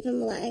have to keep him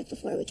alive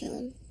before we kill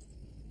him.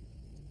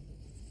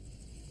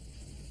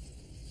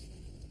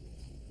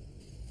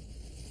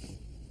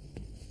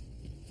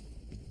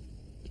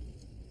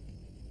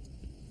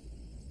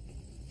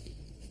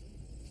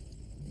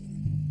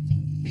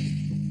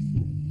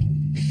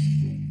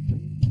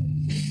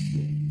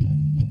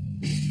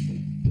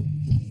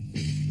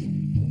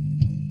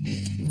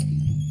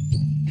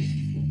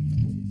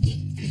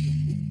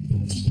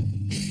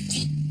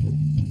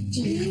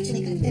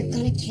 They're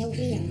gonna kill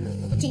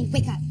Liam. Jane,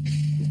 wake up.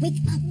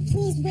 Wake up.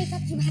 Please wake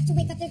up. You have to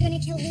wake up. They're gonna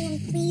kill Liam.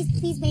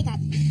 Please wake up.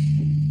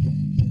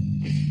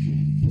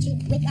 Jane,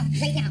 wake up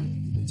right now.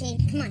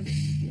 Jane, come on.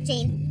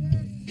 Jane.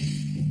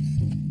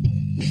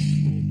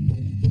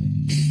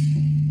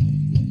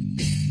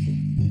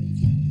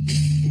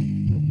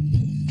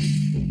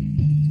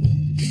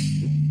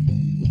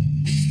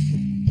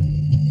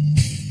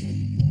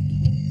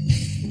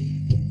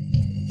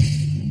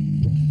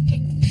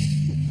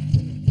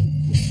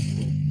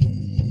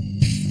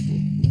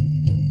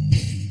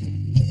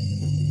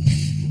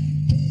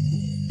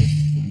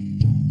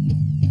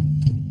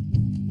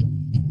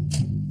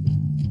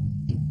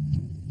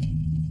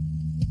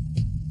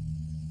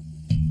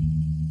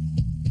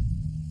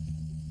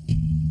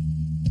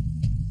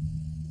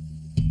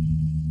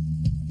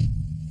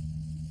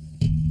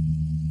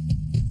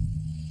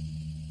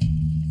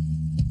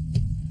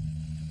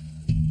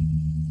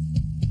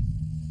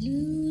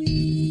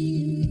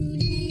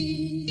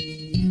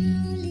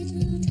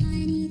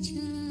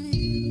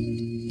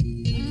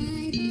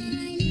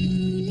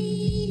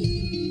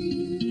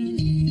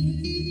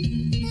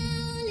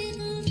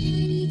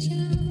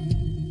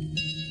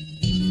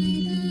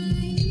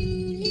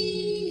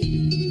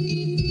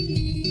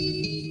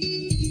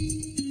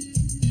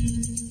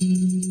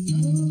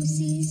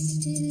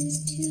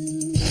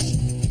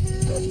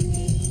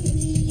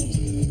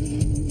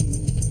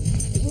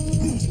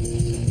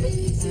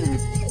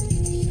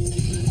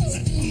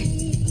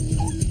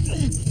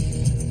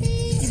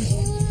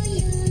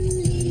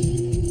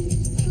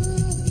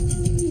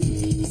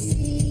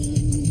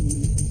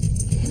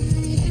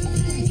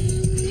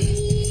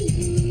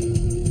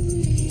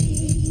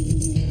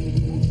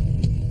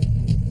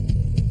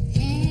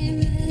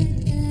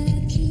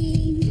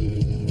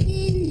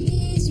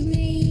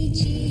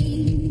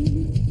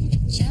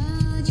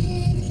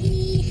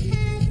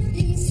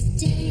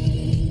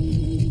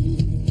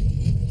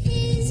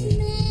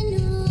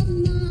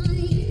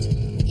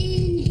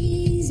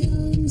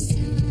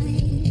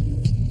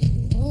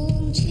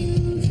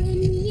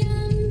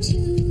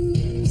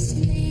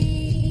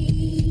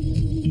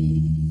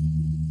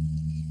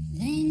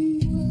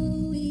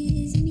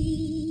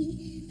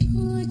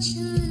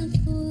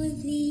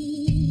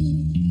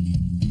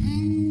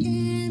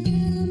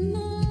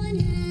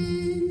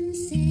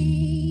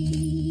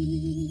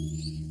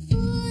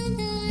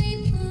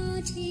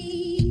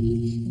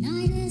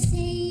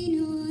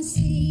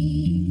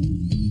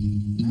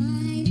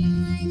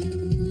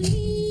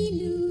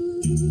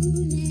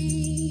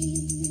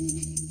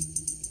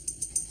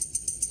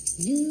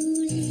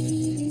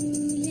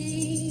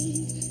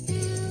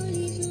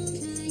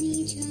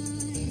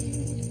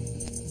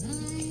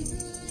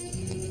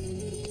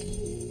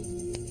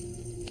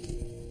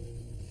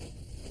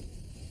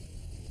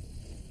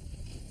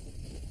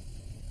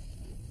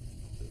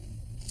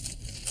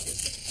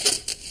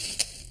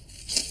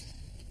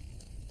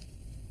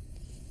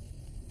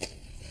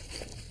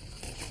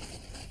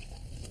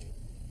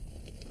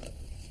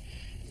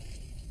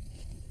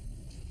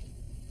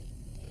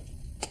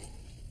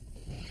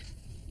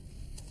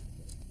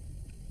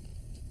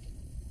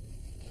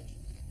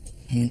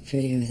 You look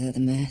prettier without the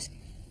mask.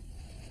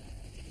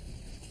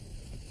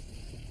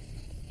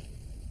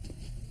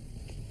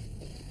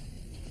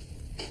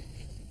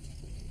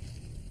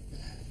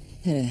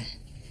 The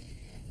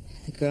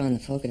girl in the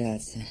polka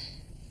dots,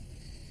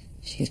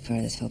 she was part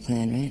of this whole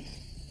plan, right?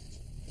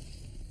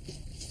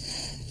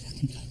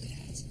 Fucking polka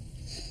dots.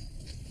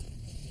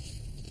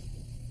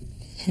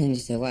 And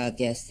just a wild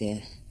guess,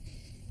 the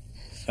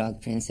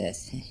frog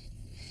princess.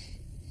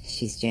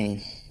 She's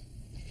Jane.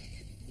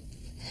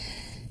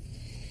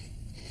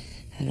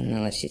 I don't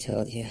know what she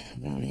told you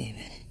about me,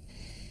 but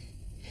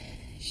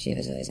she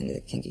was always into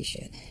the kinky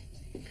shit.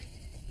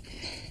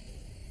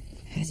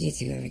 How did you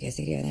two ever get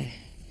together?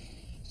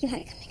 You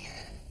had it coming.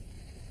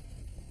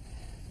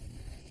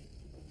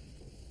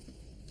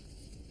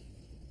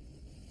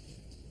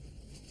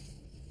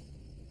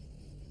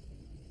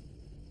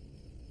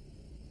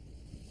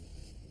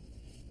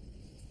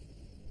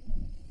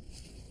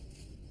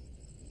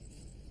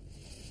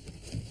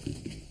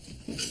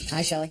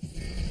 Hi, Shelley.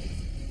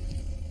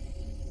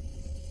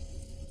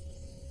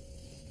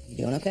 You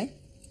doing okay?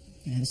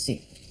 Have a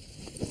seat.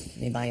 Let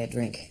me buy you a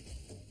drink.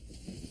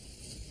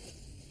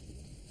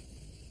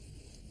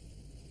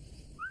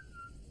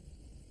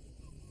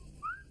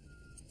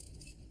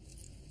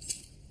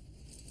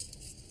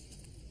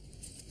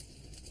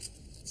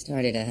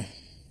 Started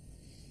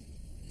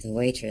with a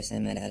waitress I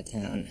met out of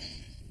town.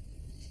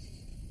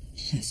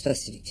 I was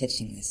supposed to be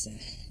pitching this.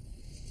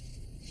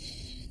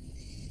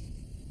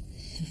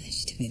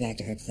 She took me back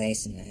to her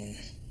place, and I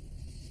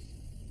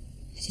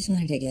just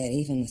wanted to get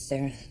even with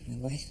Sarah, my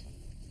wife.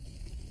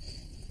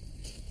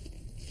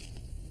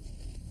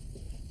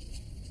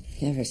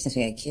 Ever since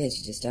we had kids,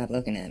 she just stopped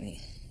looking at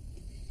me.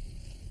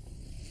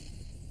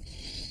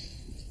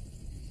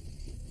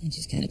 It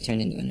just kind of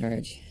turned into an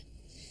urge.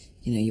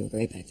 You know, you were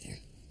great back there.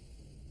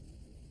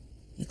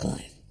 With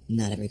Clive.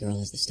 Not every girl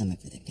has the stomach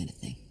for that kind of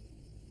thing.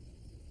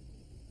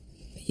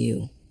 But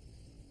you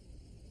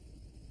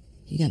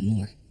got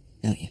more,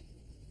 don't you?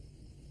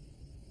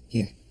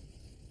 Here.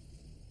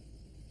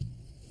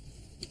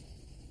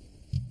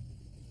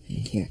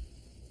 And here.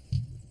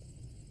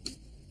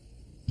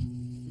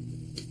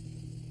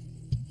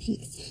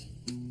 Thanks.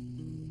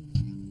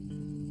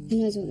 Who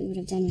knows what we would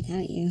have done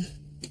without you?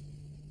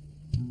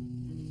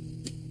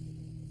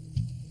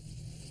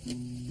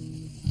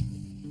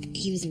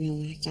 He was a real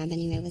whack job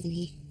anyway, wasn't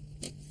he?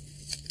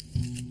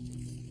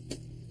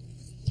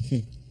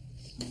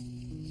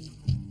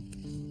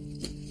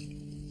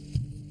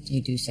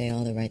 You do say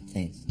all the right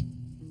things.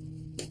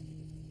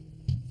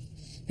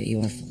 But you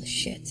are full of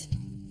shit.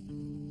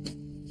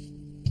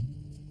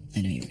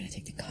 I know you were gonna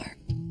take the car.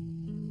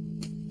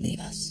 Leave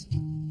us.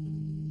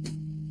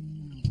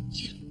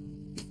 Yeah.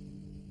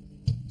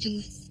 I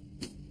was.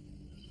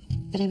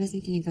 But I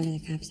wasn't gonna go to the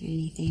cops or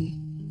anything.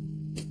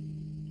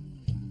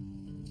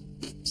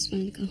 Just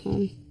wanted to go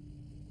home.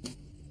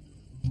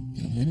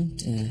 No,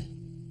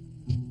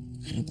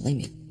 I don't blame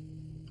you.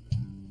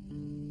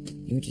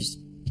 You were just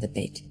the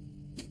bait.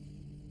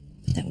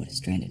 But that would have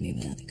stranded me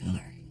without the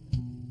car.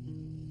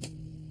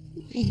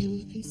 I know.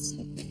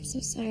 I'm so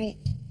sorry.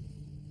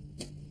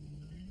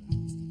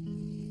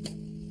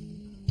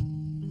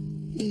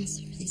 I'm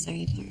also really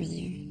sorry about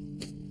earlier.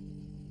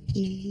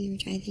 You know, you were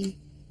driving.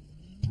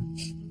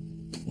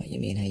 What, you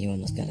mean how you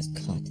almost got us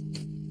caught?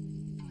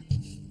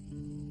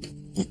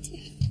 That too.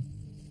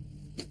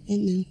 But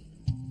no.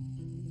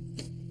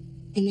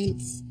 I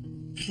meant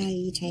how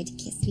you tried to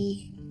kiss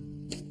me.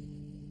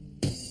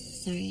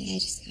 Sorry, I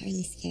just got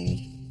really scared.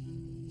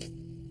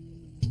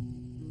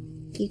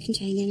 You can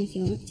try again if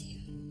you want to.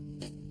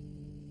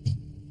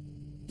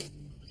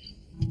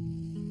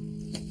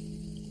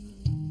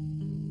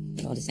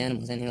 We're all just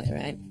animals anyway,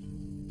 right?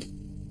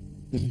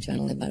 I'm trying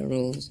to live by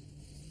rules.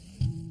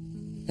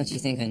 Don't you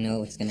think I know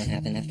what's gonna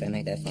happen after I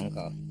make that phone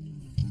call?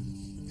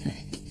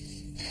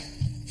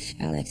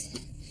 Alex,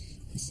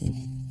 listen,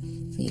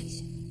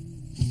 please.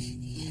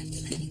 You have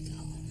to let me go.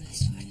 I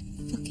swear to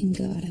fucking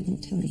God, I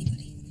won't tell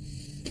anybody.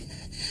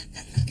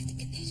 But look at the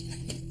condition.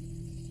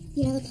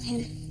 You know the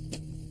plan.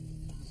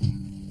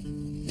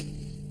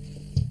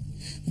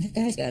 Well, that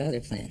guy's got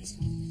other plans.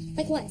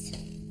 Like what?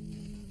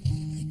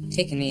 Like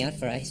taking me out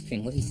for ice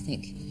cream. What do you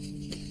think?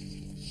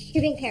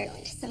 You're being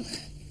paranoid, so...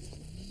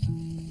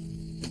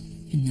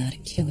 You're not a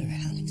killer,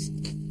 Alex.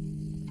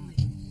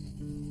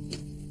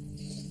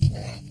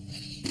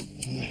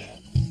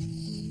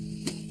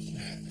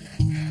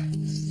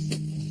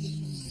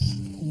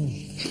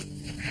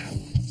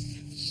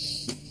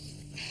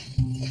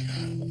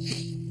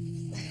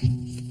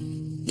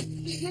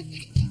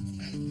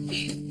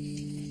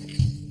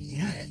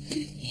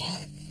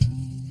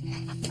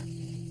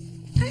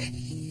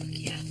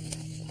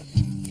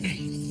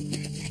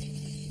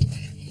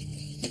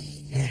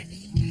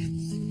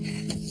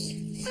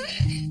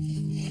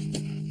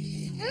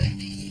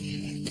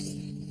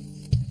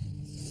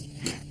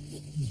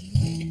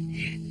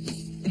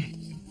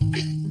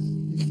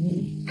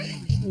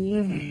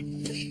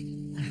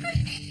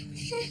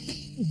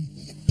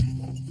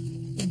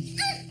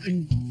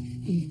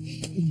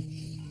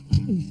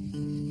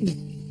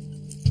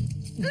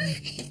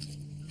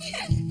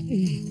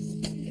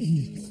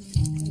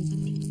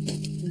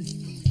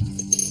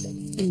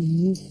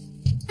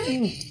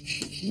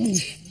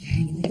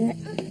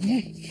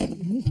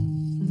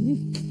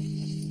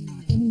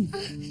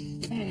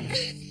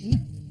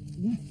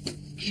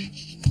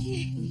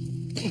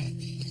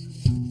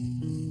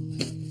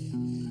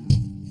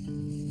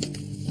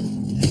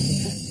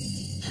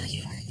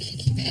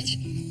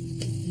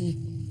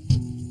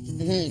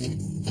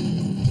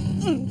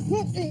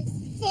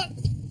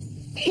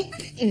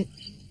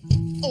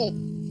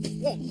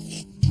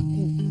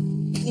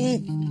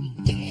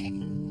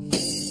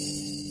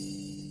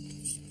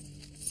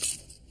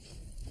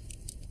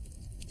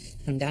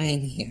 I'm dying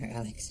here,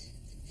 Alex.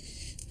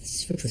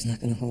 This fruit was not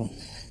gonna hold.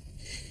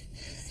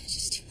 There's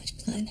just too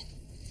much blood.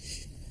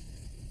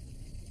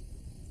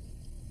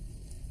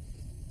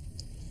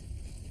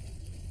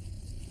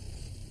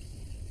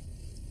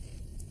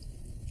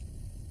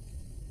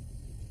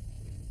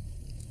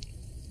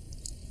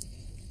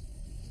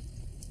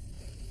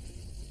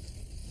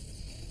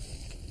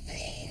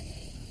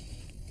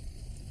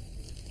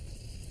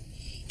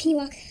 Can you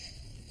walk?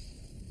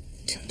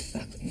 Don't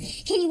fuck with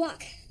me. Can you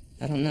walk?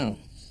 I don't know.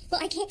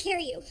 Well, I can't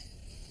carry you.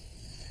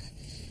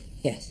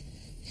 Yes.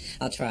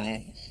 I'll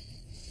try.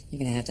 You're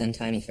gonna have to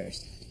untie me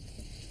first.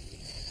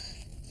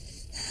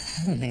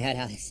 Oh my god,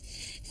 Alex.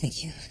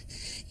 Thank you.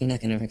 You're not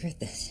gonna regret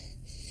this.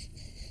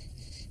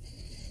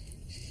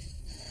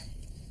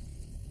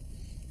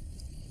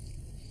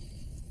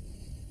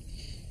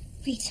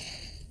 Wait.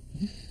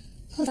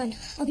 Hold on.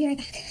 I'll be right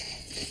back.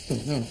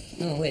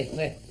 No, wait.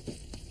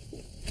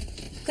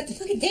 Cut the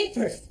fucking tape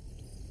first.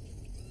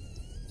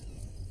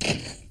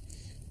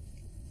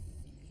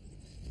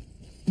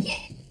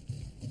 Kit!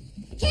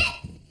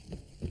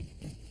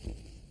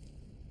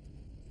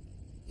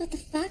 What the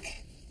fuck?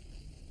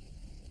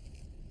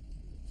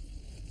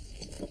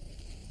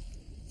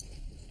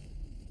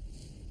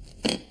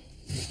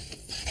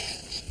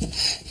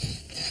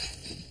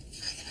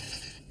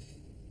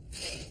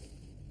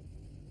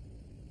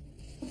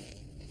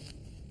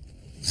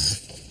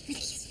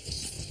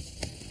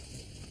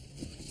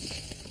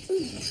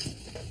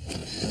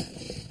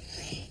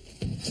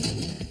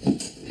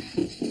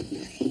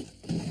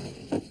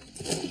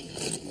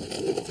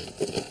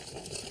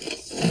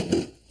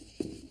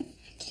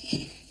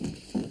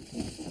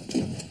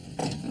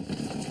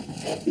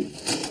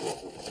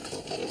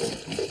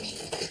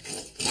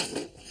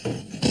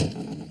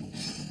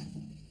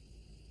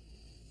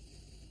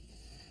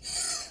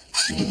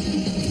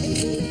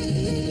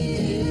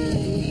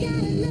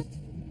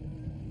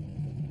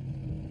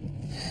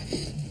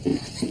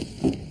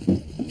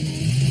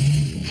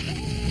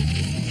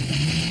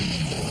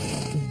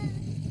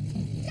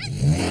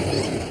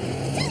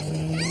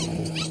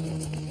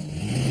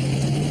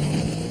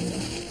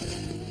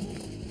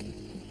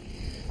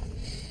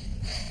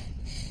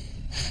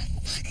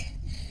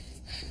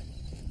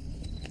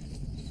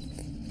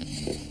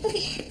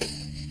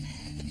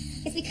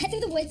 If we cut through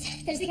the woods,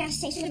 there's the gas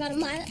station about a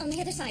mile on the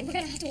other side. We're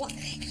gonna have to walk,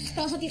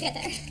 but I'll help you get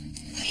there.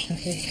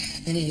 Okay.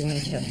 I need you on the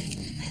killer.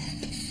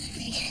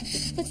 Okay,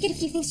 let's get a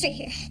few things straight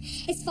here.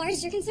 As far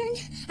as you're concerned,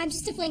 I'm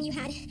just a fling you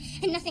had,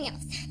 and nothing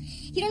else.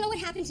 You don't know what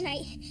happened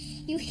tonight.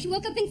 You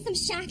woke up in some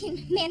shack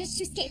and managed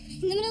to escape.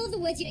 In the middle of the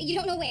woods, you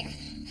don't know where.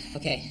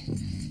 Okay.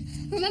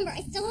 Remember,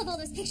 I still have all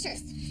those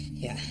pictures.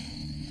 Yeah.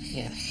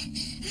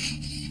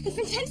 And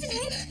from time to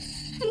time,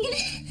 I'm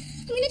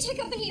gonna check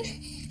up on you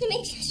to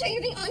make sure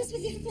you're being honest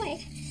with your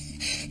wife.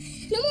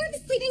 No more of the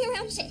sleeping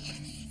around shit.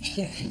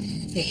 Yeah.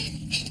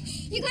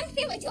 You gotta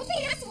feel it. Don't be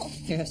an asshole.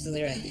 You're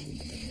absolutely right.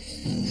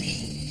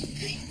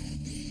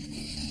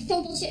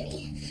 Don't bullshit me.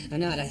 I'm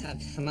not.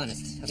 I'm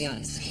honest. I'll be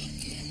honest.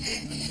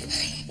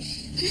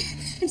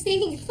 I'm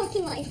saving your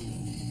fucking life.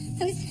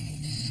 I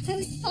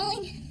was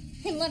falling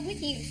in love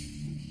with you.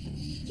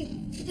 You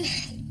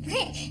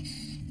prick.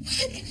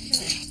 Fuck.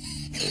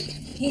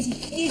 Easy.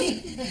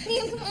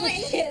 Liam, come on.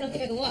 Shit, I don't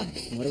think I can walk.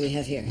 What do we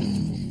have here?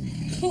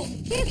 Oh,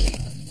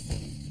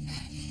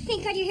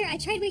 thank God you're here. I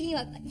tried waking you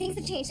up. Things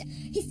have changed.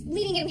 He's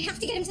bleeding and we have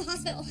to get him to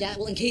hospital. Yeah,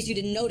 well, in case you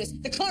didn't notice,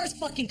 the car's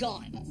fucking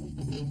gone.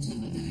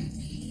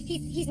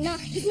 He's not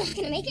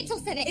gonna make it till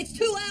 7. It's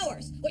 2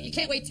 hours. What, you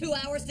can't wait 2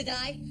 hours to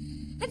die?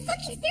 I'm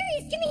fucking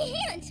serious. Give me a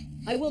hand.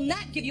 I will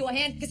not give you a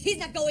hand because he's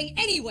not going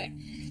anywhere.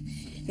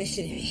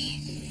 Listen to me.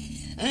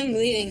 I'm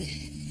bleeding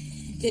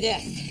to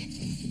death.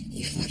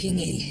 You fucking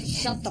idiot.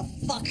 Shut the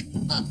fuck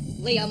up,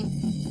 Liam.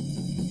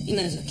 You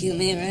might as well kill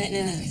me right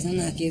now, because I'm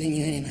not giving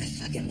you any of my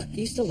fucking money.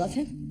 Do you still love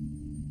him?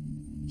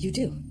 You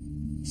do.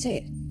 Say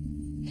it.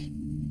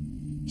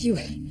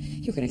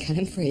 You're gonna cut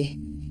him free.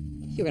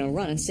 You're gonna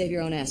run and save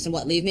your own ass. And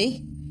what, leave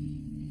me?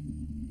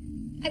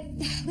 I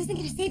wasn't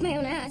gonna save my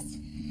own ass.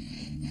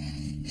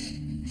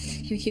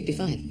 You'd be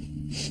fine.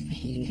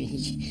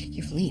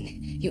 You're clean.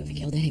 You haven't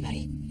killed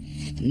anybody.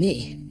 But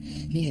me,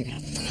 they're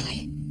gonna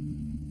fry.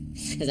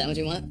 Is that what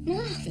you want?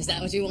 No. Is that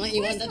what you want?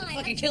 You want them to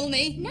fucking kill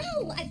me? No,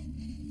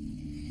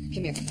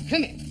 Come here.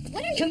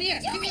 What are you Come here.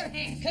 doing? Give me your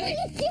hand. What are you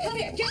doing? Come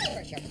here. Get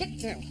over here. Get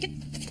down.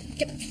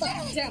 Get the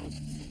fuck down.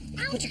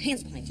 Ow. Put your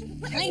hands behind you.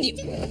 What Behind are you.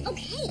 doing?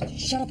 Okay.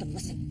 Shut up and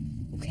listen.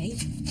 Okay?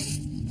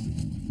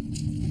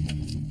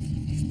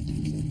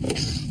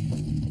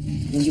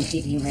 Will you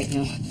hate me right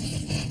now?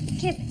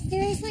 Kip,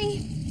 seriously?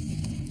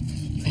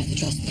 You have to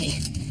trust me.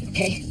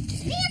 Okay?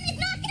 Liam is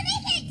not gonna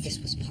make it! This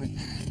was part of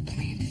the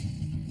plan.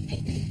 Hey,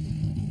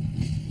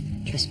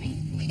 trust me,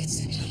 we can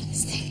send it on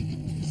this thing.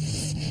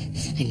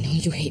 I know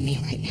you hate me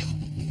right now,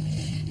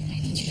 but I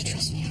need you to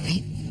trust me,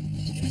 alright?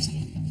 Just trust me.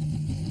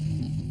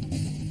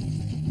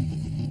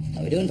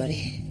 How we doing,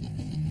 buddy?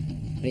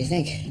 What do you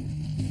think?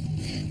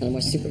 A little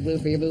more super glue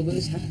for your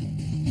boo-boos, huh?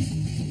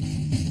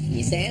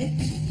 You saying?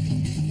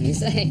 What do you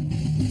say?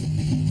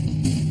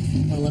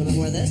 Want a little bit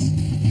more of this?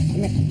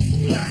 Come here.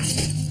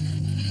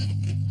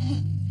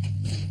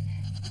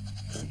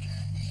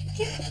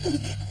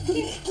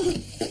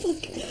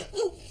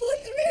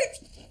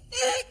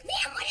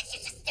 Liam, what did you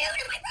just do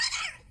to my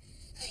brother?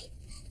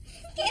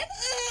 Kip?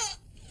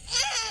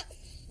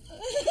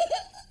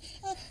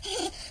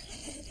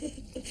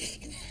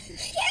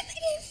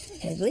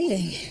 You're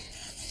bleeding.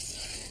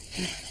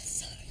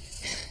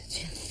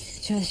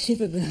 Try the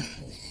super glue.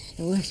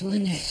 It works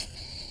wonders.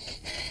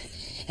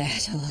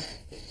 Asshole.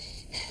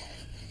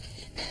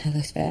 That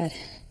looks bad.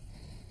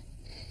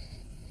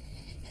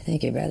 I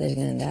think your brother's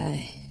gonna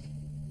die.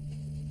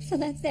 So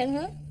that's it,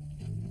 huh?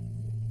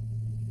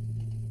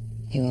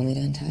 You want me to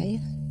untie you?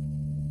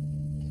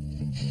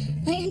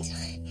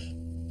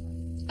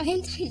 I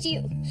untied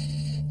you.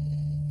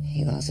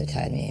 You also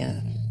tied me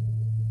up.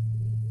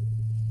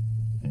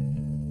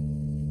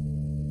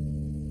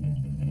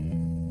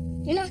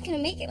 You're not gonna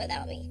make it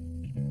without me.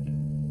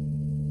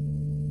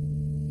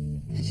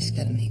 I just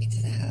gotta make it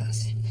to the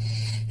house.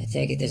 I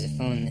take it there's a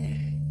phone there.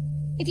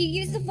 If you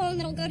use the phone,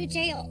 that'll go to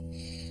jail.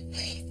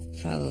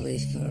 Probably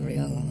for a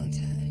real long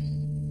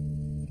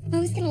time. I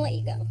was gonna let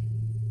you go.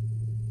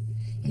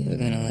 You were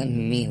gonna let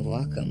me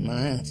walk a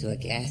mile to a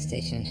gas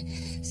station.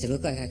 Does it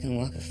look like I can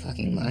walk a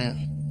fucking mile?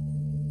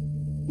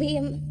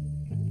 Liam,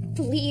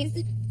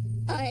 please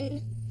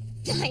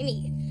untie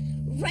me.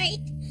 Right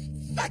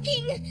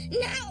fucking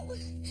now.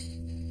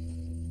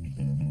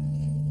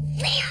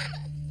 Liam!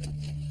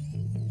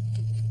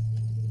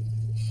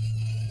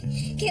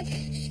 Kip,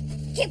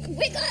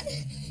 wake up!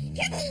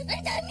 Kip,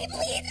 untie me,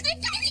 please!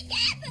 Untie me,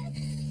 Kip!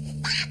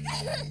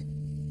 Fuck!